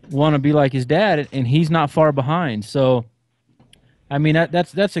want to be like his dad, and he's not far behind. So, I mean,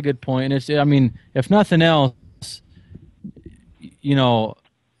 that's a good point. I mean, if nothing else, you know,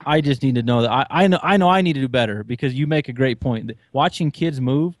 I just need to know that I know I need to do better, because you make a great point. Watching kids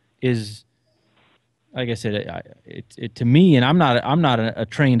move is, like I said, it to me, and I'm not a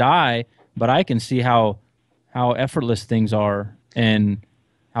trained eye, but I can see how effortless things are, and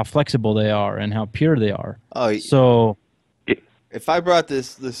how flexible they are, and how pure they are. Oh, so if I brought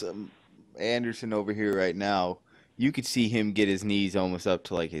this Anderson over here right now, you could see him get his knees almost up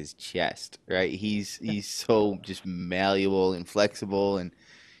to like his chest, right? He's so just malleable and flexible, and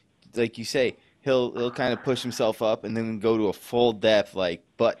like you say, he'll kind of push himself up and then go to a full depth, like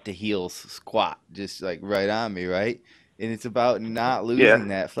butt to heels squat, just like right on me, right? And it's about not losing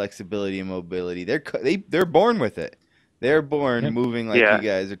that flexibility and mobility. They're born with it. They're born moving like you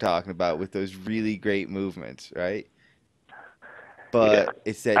guys are talking about with those really great movements, right? But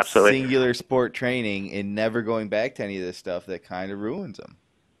it's that singular sport training and never going back to any of this stuff that kind of ruins them.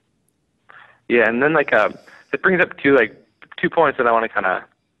 Yeah, and then it brings up two points that I want to kind of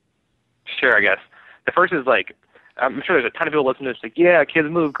share, I guess. The first is I'm sure there's a ton of people listening to this like, kids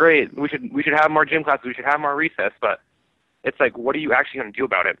move great. We should have more gym classes. We should have more recess. But it's like, what are you actually going to do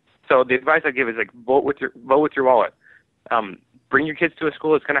about it? So the advice I give is vote with your wallet. Bring your kids to a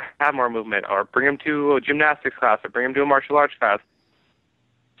school that's going to have more movement, or bring them to a gymnastics class, or bring them to a martial arts class.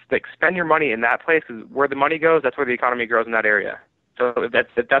 Spend your money in that place, because where the money goes, that's where the economy grows in that area. So if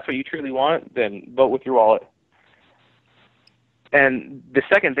that's what you truly want, then vote with your wallet. And the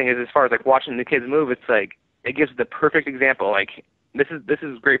second thing is, as far as watching the kids move, it's it gives the perfect example. This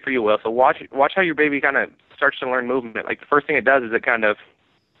is great for you, Will. So watch how your baby kind of starts to learn movement. The first thing it does is it'll kind of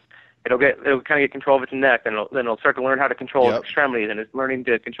get control of its neck, and then it'll start to learn how to control its extremities, and it's learning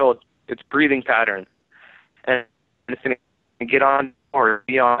to control its breathing patterns. And it's going to get on or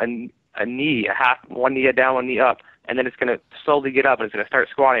be on a knee, one knee down, one knee up, and then it's going to slowly get up, and it's going to start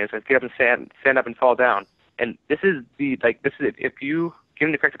squatting. It's going to get up and stand up and fall down. And this is if you give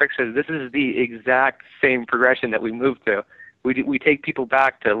them the correct exercises, this is the exact same progression that we move to. We take people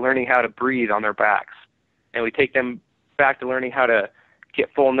back to learning how to breathe on their backs, and we take them back to learning how to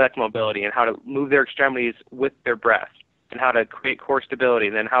get full neck mobility and how to move their extremities with their breath, and how to create core stability,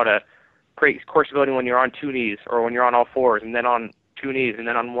 and then how to create core stability when you're on two knees, or when you're on all fours, and then on two knees, and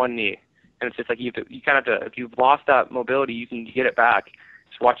then on one knee. And it's just you kind of have to, if you've lost that mobility, you can get it back.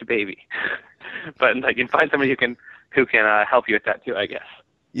 Just watch a baby. But you can find somebody who can help you with that too, I guess.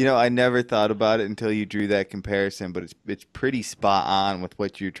 I never thought about it until you drew that comparison, but it's pretty spot on with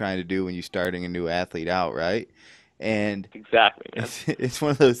what you're trying to do when you're starting a new athlete out, right? And exactly, it's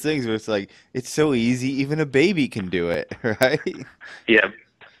one of those things where it's it's so easy, even a baby can do it, right? Yeah,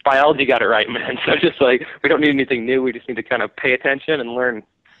 biology got it right, man. So just we don't need anything new. We just need to kind of pay attention and learn.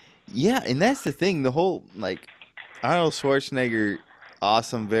 Yeah, and that's the thing. The whole Arnold Schwarzenegger,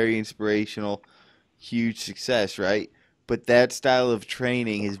 awesome, very inspirational, huge success, right? But that style of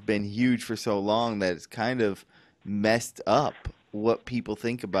training has been huge for so long that it's kind of messed up what people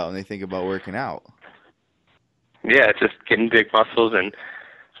think about when they think about working out. Yeah, it's just getting big muscles, and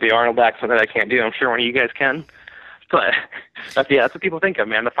the Arnold act, something that I can't do. I'm sure one of you guys can. But that's what people think of,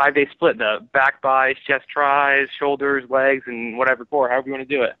 man. The 5-day split, the back, buys, chest, tries, shoulders, legs, and whatever core, however you want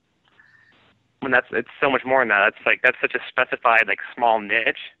to do it. And it's so much more than that. That's such a specified small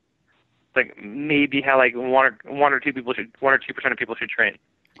niche. Maybe how 1 or 2% of people should train.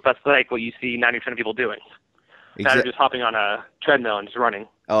 That's what you see 90% of people doing. Instead of just hopping on a treadmill and just running.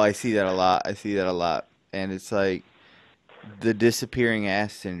 Oh, I see that a lot. And it's the disappearing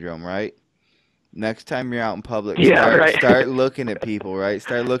ass syndrome, right? Next time you're out in public, start looking at people, right?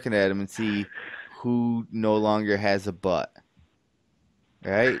 Start looking at them and see who no longer has a butt,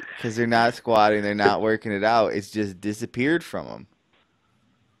 right? Because they're not squatting, they're not working it out. It's just disappeared from them.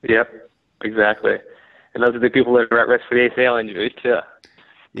 Yep, exactly. And those are the people that are at risk for the ACL injuries too.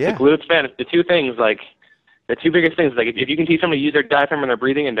 Yeah. The glutes, man. The two things, the two biggest things, if you can teach somebody to use their diaphragm and their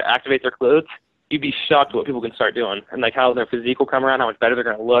breathing and to activate their glutes, you'd be shocked at what people can start doing, and how their physique will come around, how much better they're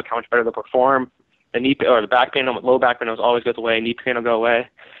going to look, how much better they'll perform. The knee or the back pain, low back pain always goes away. Knee pain will go away.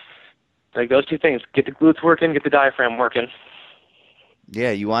 Those two things: get the glutes working, get the diaphragm working.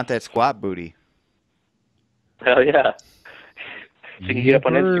 Yeah, you want that squat booty. Hell yeah! So you can get up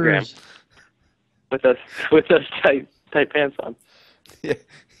on Instagram with those tight pants on. Yeah.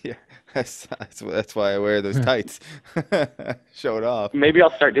 That's why I wear those tights. Show it off. Maybe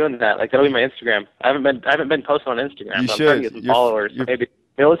I'll start doing that. That'll be my Instagram. I haven't been posting on Instagram. You so should. I'm trying to get some followers. Maybe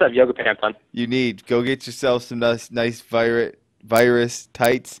let's have yoga pants on. You need go get yourself some nice virus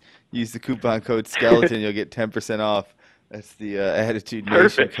tights. Use the coupon code skeleton. You'll get 10% off. That's the Attitude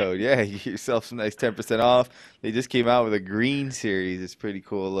Nation code. Yeah, you get yourself some nice 10% off. They just came out with a green series. It's pretty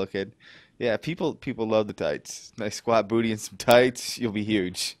cool looking. Yeah, people love the tights. Nice squat booty and some tights. You'll be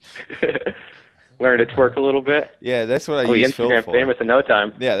huge. Learn to twerk a little bit. Yeah, that's what I use Phil for. Instagram famous in no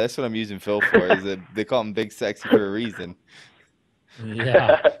time. Yeah, that's what I'm using Phil for. Is that they call him Big Sexy for a reason.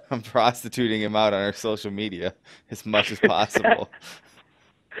 Yeah. I'm prostituting him out on our social media as much as possible.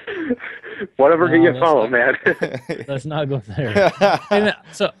 Whatever can you follow, man. Let's not go there. And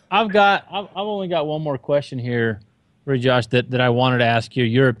so I've only got one more question here, Josh, that I wanted to ask you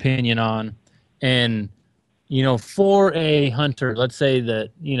your opinion on. And for a hunter, let's say that,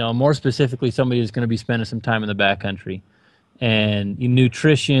 more specifically, somebody is going to be spending some time in the backcountry, and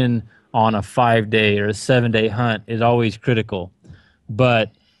nutrition on a 5-day or a 7-day hunt is always critical.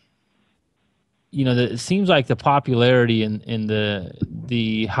 But it seems like the popularity in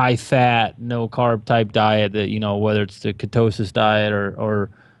the high fat, no carb type diet, that whether it's the ketosis diet or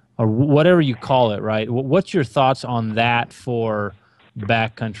whatever you call it, right? What's your thoughts on that for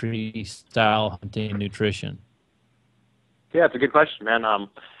backcountry style hunting nutrition? Yeah, it's a good question, man. I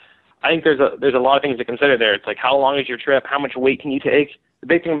think there's a lot of things to consider there. It's like, how long is your trip? How much weight can you take? The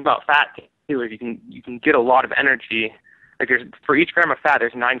big thing about fat too is you can get a lot of energy. Like, for each gram of fat,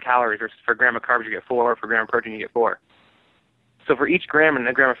 there's 9 calories. Versus for a gram of carbs, you get 4. For a gram of protein, you get 4. So for each gram and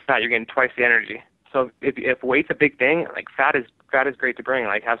a gram of fat, you're getting twice the energy. So if weight's a big thing, like fat is great to bring.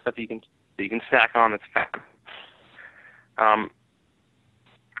 Like, have stuff that you can stack on that's fat.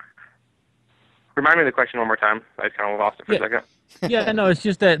 Remind me of the question one more time. I just kind of lost it for a second. Yeah, no, it's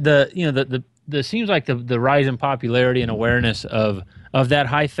just that the seems like the rise in popularity and awareness of that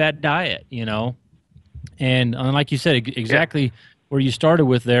high fat diet, and like you said, exactly where you started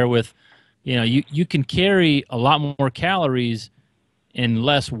with there, with you can carry a lot more calories and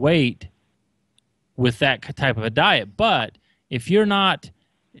less weight with that type of a diet. But if you're not,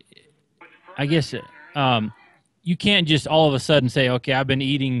 I guess, you can't just all of a sudden say, okay, I've been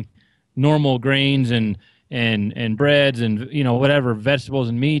eating normal grains and breads and whatever, vegetables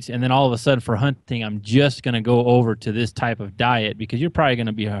and meats, and then all of a sudden for hunting I'm just going to go over to this type of diet, because you're probably going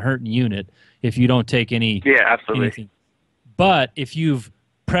to be a hurting unit if you don't take any anything. But if you've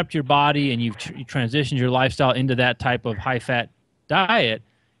prepped your body and you've transitioned your lifestyle into that type of high fat diet,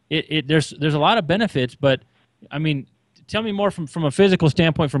 there's a lot of benefits. But I mean, tell me more from a physical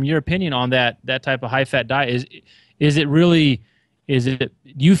standpoint, from your opinion on that type of high fat diet. Is it really, do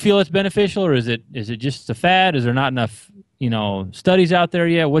you feel it's beneficial, or is it just a fad? Is there not enough studies out there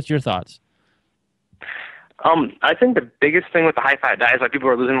yet? What's your thoughts? I think the biggest thing with the high fat diet is like people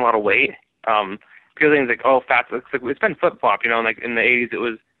are losing a lot of weight. People think like, oh, fat. It's been flip flop. Like in the 80s, it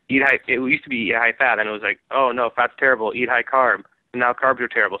was it used to be eat high fat, and it was like, oh no, fat's terrible, eat high carb. And now carbs are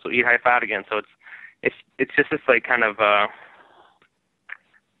terrible, so eat high fat again. So it's just this like kind of I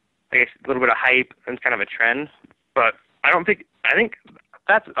guess a little bit of hype and kind of a trend. But I think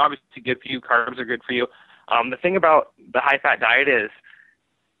that's obviously good for you. Carbs are good for you. The thing about the high fat diet is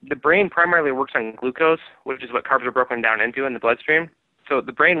the brain primarily works on glucose, which is what carbs are broken down into in the bloodstream. So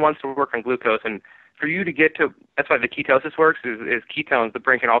the brain wants to work on glucose, and for you to get to, that's why the ketosis works, is ketones. The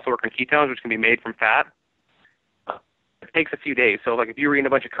brain can also work on ketones, which can be made from fat. It takes a few days. So like if you were eating a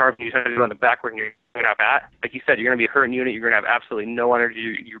bunch of carbs and you started doing the backward and you're going to have fat, like you said, you're going to be a hurting unit. You're going to have absolutely no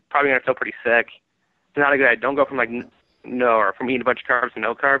energy. You're probably going to feel pretty sick. It's not a good idea. Don't go from from eating a bunch of carbs to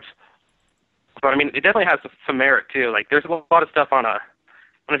no carbs. But I mean, it definitely has some merit too. Like there's a lot of stuff on I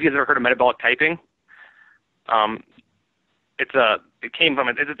don't know if you've ever heard of metabolic typing. It came from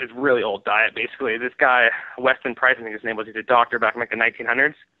it's really old diet basically. This guy, Weston Price, I think his name was, he's a doctor back in like the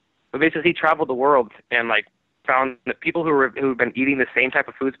 1900s. But basically he traveled the world and like found that people who've been eating the same type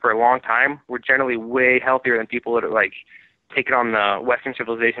of foods for a long time were generally way healthier than people that are like taking on the Western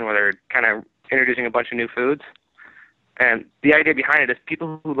civilization where they're kind of introducing a bunch of new foods. And the idea behind it is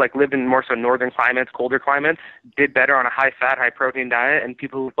people who like lived in more so northern climates, colder climates, did better on a high fat, high protein diet, and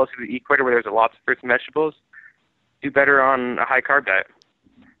people who live closer to the equator where there's lots of fruits and vegetables do better on a high carb diet.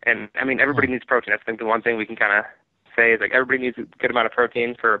 And I mean, everybody needs protein. That's the one thing we can kind of say is like everybody needs a good amount of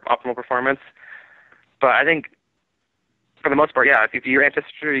protein for optimal performance. But I think for the most part, yeah, if your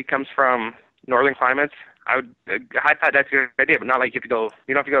ancestry comes from northern climates, a high fat diet's a good idea, but not like you don't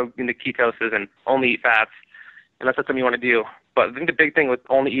have to go into ketosis and only eat fats unless that's something you want to do. But I think the big thing with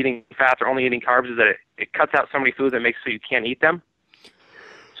only eating fats or only eating carbs is that it cuts out so many foods that makes it so you can't eat them.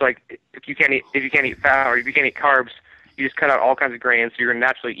 So like if you can't eat fat or if you can't eat carbs, you just cut out all kinds of grains, so you're going to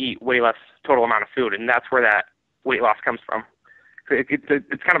naturally eat way less total amount of food, and that's where that weight loss comes from.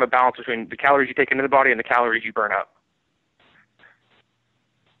 It's kind of a balance between the calories you take into the body and the calories you burn up.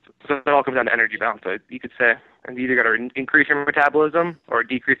 So it all comes down to energy balance, you could say. And you either got to increase your metabolism or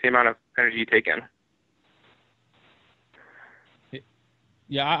decrease the amount of energy you take in.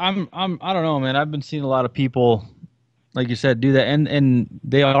 Yeah, I don't know, man. I've been seeing a lot of people, like you said, do that, and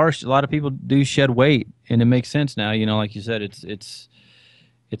a lot of people do shed weight, and it makes sense now. Like you said, it's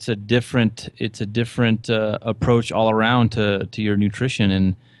a different approach all around to your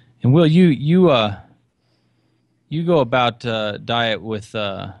nutrition. And Will, you go about diet with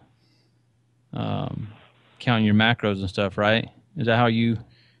counting your macros and stuff, right? Is that how you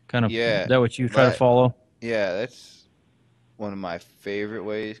kind of? Yeah. Is that what you try to follow? Yeah, that's one of my favorite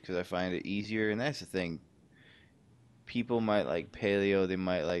ways because I find it easier, and that's the thing. people might like paleo, they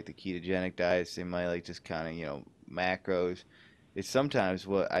might like the ketogenic diets, they might like just kind of, macros. It's sometimes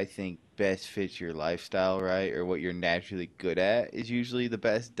what I think best fits your lifestyle, right? Or what you're naturally good at is usually the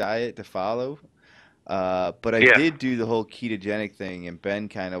best diet to follow. But I Yeah. did do the whole ketogenic thing, and Ben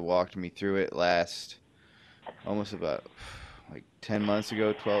kind of walked me through it almost about like 10 months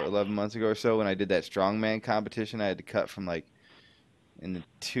ago, 12, 11 months ago or so, when I did that strongman competition. I had to cut from like in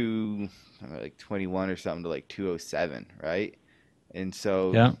the like 21 or something to like 207, right? And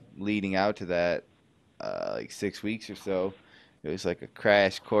so Yeah. leading out to that, like 6 weeks or so, it was like a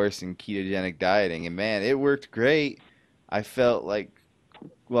crash course in ketogenic dieting, and man, it worked great. I felt like,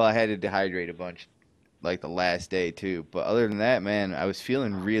 well, I had to dehydrate a bunch like the last day too, but other than that, man, I was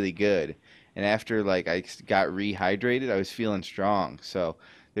feeling really good. And after like I got rehydrated, I was feeling strong. So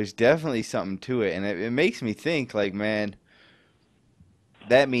there's definitely something to it, and it makes me think like, man,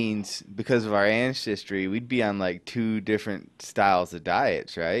 that means because of our ancestry, we'd be on like two different styles of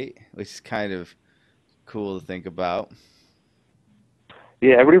diets, right? Which is kind of cool to think about.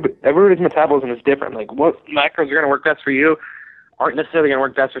 Yeah, everybody's metabolism is different. Like what macros are going to work best for you aren't necessarily going to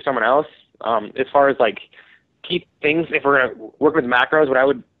work best for someone else. As far as like keep things, if we're going to work with macros, what I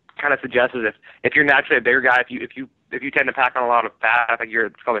would kind of suggest is if you're naturally a bigger guy, if you tend to pack on a lot of fat, like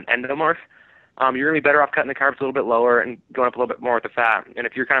it's called an endomorph, you're going to be better off cutting the carbs a little bit lower and going up a little bit more with the fat. And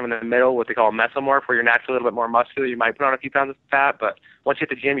if you're kind of in the middle, what they call a mesomorph, where you're naturally a little bit more muscular, you might put on a few pounds of fat, but once you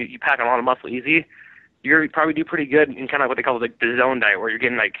hit the gym, you pack on a lot of muscle easy. You're going to probably do pretty good in kind of what they call like the zone diet, where you're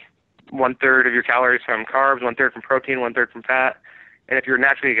getting like 1/3 of your calories from carbs, 1/3 from protein, 1/3 from fat. And if you're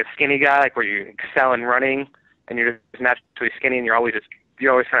naturally like a skinny guy, like where you excel in running, and you're just naturally skinny, and you're always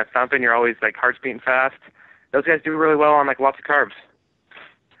kind of thumping, you're always like heart's beating fast, those guys do really well on like lots of carbs.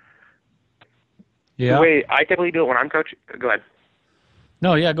 Yeah. The way I typically do it when I'm coaching, go ahead.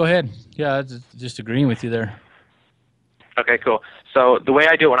 No, yeah, go ahead. Yeah, I was just agreeing with you there. Okay, cool. So the way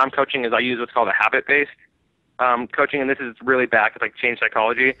I do it when I'm coaching is I use what's called a habit-based coaching, and this is really back to like change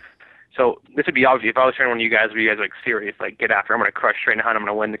psychology. So this would be obviously if I was training one of you guys, where you guys like serious, like get after, I'm going to crush, train, hunt, I'm going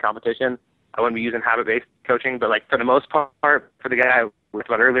to win the competition. I wouldn't be using habit-based coaching, but like for the most part, for the guy I talked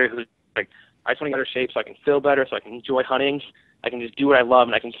about earlier, it was like I just want to get better shape so I can feel better, so I can enjoy hunting, I can just do what I love,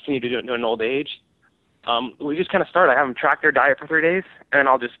 and I can continue to do it into an old age. We just kind of start. I have them track their diet for 3 days, and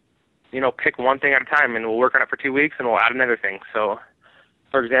I'll just pick one thing at a time, and we'll work on it for 2 weeks, and we'll add another thing. So,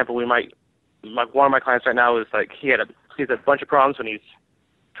 for example, we might, like one of my clients right now is like he has a bunch of problems when he's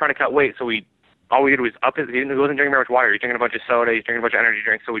trying to cut weight. So all we did was he wasn't drinking very much water. He's drinking a bunch of soda. He's drinking a bunch of energy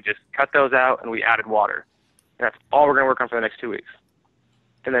drinks. So we just cut those out and we added water. And that's all we're going to work on for the next 2 weeks.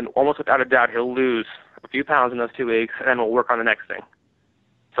 And then almost without a doubt, he'll lose a few pounds in those 2 weeks, and then we'll work on the next thing.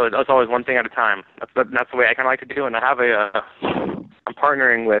 So it's always one thing at a time. That's the way I kind of like to do it. And I have I'm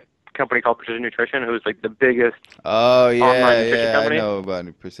partnering with a company called Precision Nutrition, who's like the biggest online nutrition company. I know about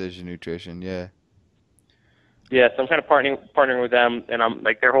Precision Nutrition, yeah. Yeah, so I'm kind of partnering with them, and I'm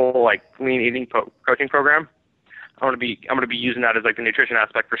like their whole like lean eating coaching program. I'm gonna be using that as like the nutrition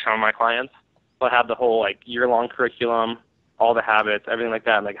aspect for some of my clients. So I have the whole like year-long curriculum, all the habits, everything like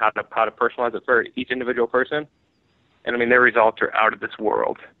that, and like how to personalize it for each individual person. And I mean, their results are out of this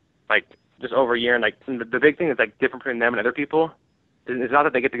world. Like just over a year, and like the big thing that's like different between them and other people is not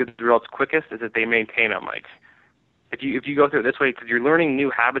that they get to get the results quickest, is that they maintain them. Like if you go through it this way, because you're learning new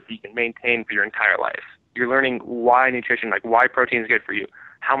habits that you can maintain for your entire life. You're learning why nutrition, like why protein is good for you,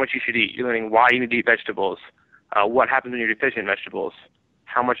 how much you should eat. You're learning why you need to eat vegetables, what happens when you're deficient in vegetables,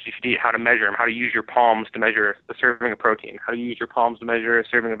 how much you should eat, how to measure them, how to use your palms to measure a serving of protein, how to use your palms to measure a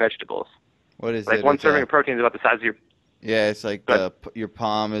serving of vegetables. What is like it? One serving of protein is about the size of your... Yeah, it's like your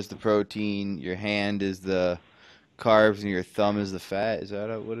palm is the protein, your hand is the carbs, and your thumb is the fat. Is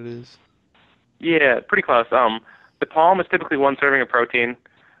that what it is? Yeah, pretty close. The palm is typically 1 serving of protein.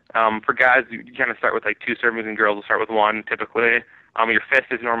 For guys, you kind of start with like 2 servings, and girls will start with 1 typically. Your fist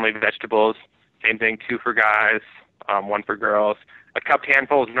is normally vegetables. Same thing, 2 for guys, 1 for girls. A cupped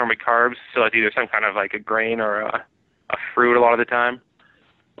handful is normally carbs, so it's either some kind of like a grain or a fruit a lot of the time.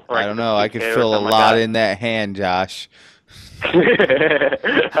 Or I don't know. I could feel a lot in that hand, Josh.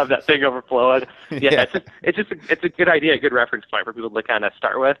 Have that thing overflowing. Yeah, it's a good idea, a good reference point for people to kind of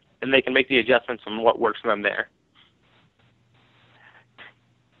start with, and they can make the adjustments on what works for them there.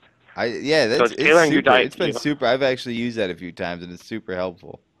 It's tailoring your diet. It's been super. I've actually used that a few times, and it's super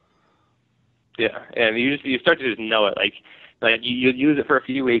helpful. Yeah, and you start to just know it. Like you use it for a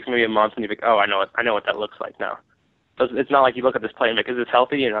few weeks, maybe a month, and you're like, oh, I know what that looks like now. So it's not like you look at this plate and like, is this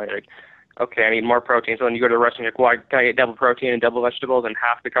healthy? You're like, okay, I need more protein. So then you go to the restaurant, you're like, well, can I get double protein and double vegetables and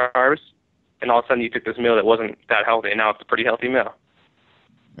half the carbs? And all of a sudden you took this meal that wasn't that healthy, and now it's a pretty healthy meal.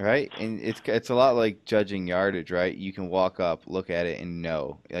 Right? And it's a lot like judging yardage, right? You can walk up, look at it, and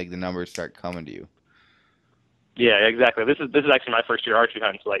know. Like the numbers start coming to you. Yeah, exactly. This is actually my first year archery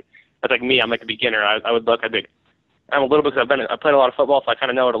hunt. So like that's like me. I'm like a beginner. I would look. I'd be. I'm a little bit because I played a lot of football, so I kind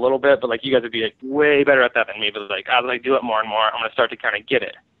of know it a little bit. But like you guys would be like way better at that than me. But like as I do it more and more, I'm gonna start to kind of get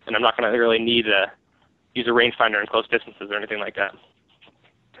it, and I'm not gonna really need to use a rangefinder in close distances or anything like that.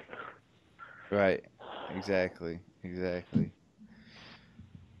 Right. Exactly. Exactly.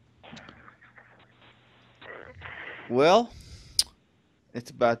 Well, it's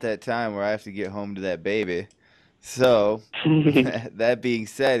about that time where I have to get home to that baby. So, that being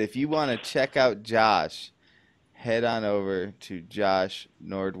said, if you want to check out Josh, head on over to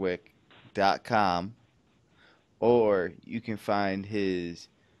joshnordwick.com, or you can find his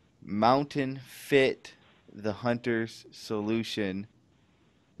Mountain Fit, the Hunter's Solution.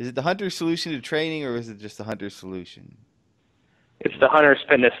 Is it the Hunter's Solution to training, or is it just the Hunter's Solution? It's the Hunter's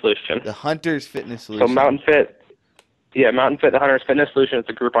Fitness Solution. The Hunter's Fitness So Solution. Mountain Fit. Yeah, Mountain Fit, the Hunter's Fitness Solution. It's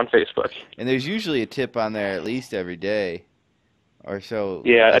a group on Facebook. And there's usually a tip on there at least every day or so.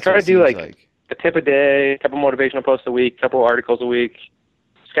 Yeah, I That's try what to it do seems like a tip a day, a couple motivational posts a week, a couple articles a week.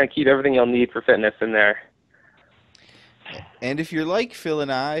 Just kind of keep everything you'll need for fitness in there. And if you're like Phil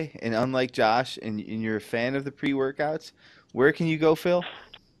and I, and unlike Josh, and you're a fan of the pre-workouts, where can you go, Phil?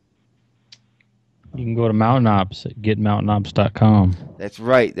 You can go to Mountain Ops at getmountaiноps.com. That's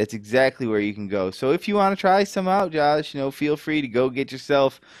right. That's exactly where you can go. So if you want to try some out, Josh, feel free to go get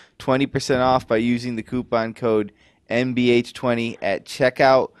yourself 20% off by using the coupon code MBH20 at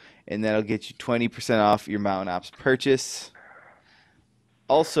checkout, and that'll get you 20% off your Mountain Ops purchase.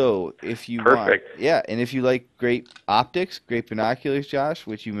 Also, if you Perfect. and if you like great optics, great binoculars, Josh,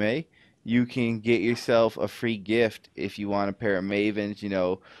 which you may, you can get yourself a free gift if you want a pair of Mavens.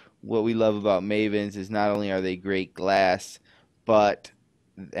 What we love about Mavens is not only are they great glass, but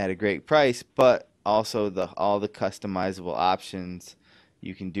at a great price, but also all the customizable options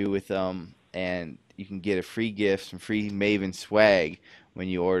you can do with them, and you can get a free gift, some free Maven swag when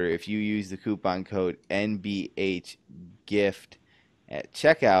you order. If you use the coupon code NBHGIFT at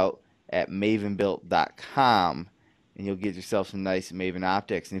checkout at mavenbuilt.com, and you'll get yourself some nice Maven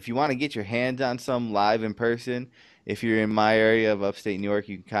optics. And if you want to get your hands on some live in person, if you're in my area of upstate New York,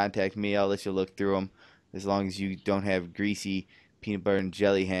 you can contact me. I'll let you look through them, as long as you don't have greasy peanut butter and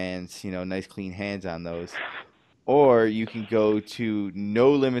jelly hands, nice clean hands on those. Or you can go to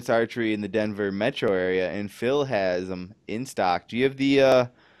No Limits Archery in the Denver metro area, and Phil has them in stock. Do you have the I've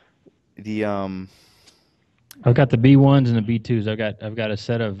got the B1s and the B2s. I've got a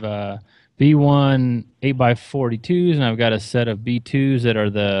set of B1 8x42s, and I've got a set of B2s that are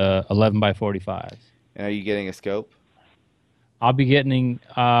the 11x45s. And are you getting a scope? I'll be getting.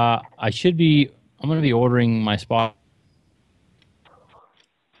 I'm going to be ordering my spot.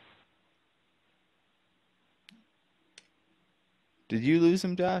 Did you lose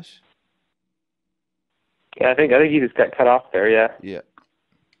him, Josh? Yeah, I think he just got cut off there. Yeah. Yeah.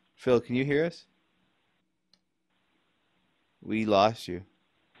 Phil, can you hear us? We lost you.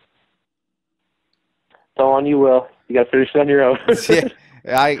 So on you, Will. You got to finish it on your own.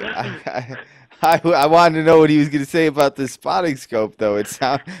 Yeah, I wanted to know what he was going to say about the spotting scope, though.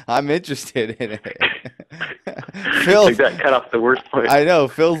 I'm interested in it. Phil, I think that cut off the worst point. I know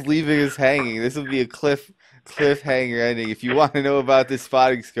Phil's leaving us hanging. This will be a cliffhanger ending. If you want to know about this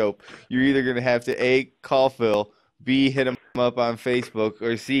spotting scope, you're either going to have to A, call Phil, B, hit him up on Facebook,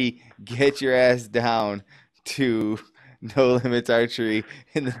 or C, get your ass down to No Limits Archery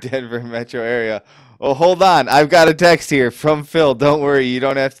in the Denver metro area. Oh, hold on. I've got a text here from Phil. Don't worry. You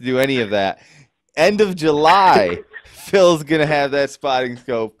don't have to do any of that. End of July, Phil's going to have that spotting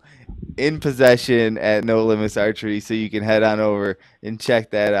scope in possession at No Limits Archery, so you can head on over and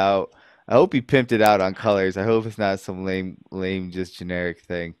check that out. I hope he pimped it out on colors. I hope it's not some lame, just generic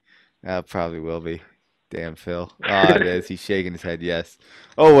thing. Probably will be. Damn, Phil. Oh, it is. He's shaking his head, yes.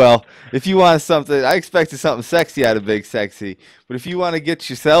 Oh, well, if you want something, I expected something sexy out of Big Sexy, but if you want to get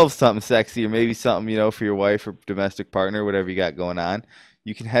yourself something sexy, or maybe something, for your wife or domestic partner, whatever you got going on,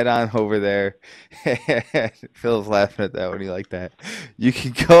 you can head on over there. Phil's laughing at that when he like that. You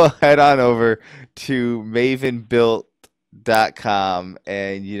can go head on over to mavenbuilt.com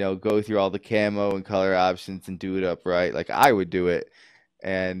and, go through all the camo and color options and do it up right, like I would do it,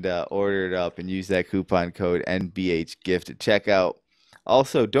 and order it up and use that coupon code NBHGIFT at checkout.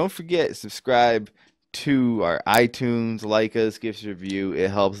 Also, don't forget, subscribe to our iTunes, like us, give us a review.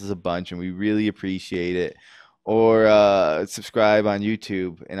 It helps us a bunch, and we really appreciate it. Or subscribe on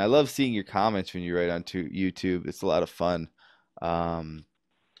YouTube. And I love seeing your comments when you write on YouTube. It's a lot of fun.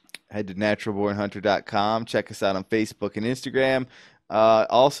 Head to naturalbornhunter.com. Check us out on Facebook and Instagram.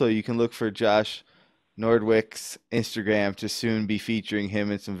 Also, you can look for Josh Nordwick's Instagram to soon be featuring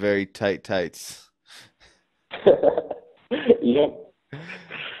him in some very tight tights. Yep.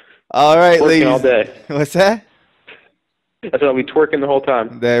 All right, Twerking ladies. all day. What's that? That's what I'll be twerking the whole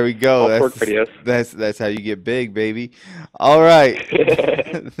time. There we go. All twerk videos. That's how you get big, baby. All right.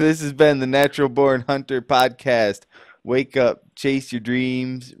 This has been the Natural Born Hunter podcast. Wake up, chase your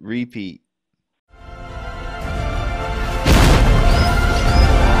dreams, repeat.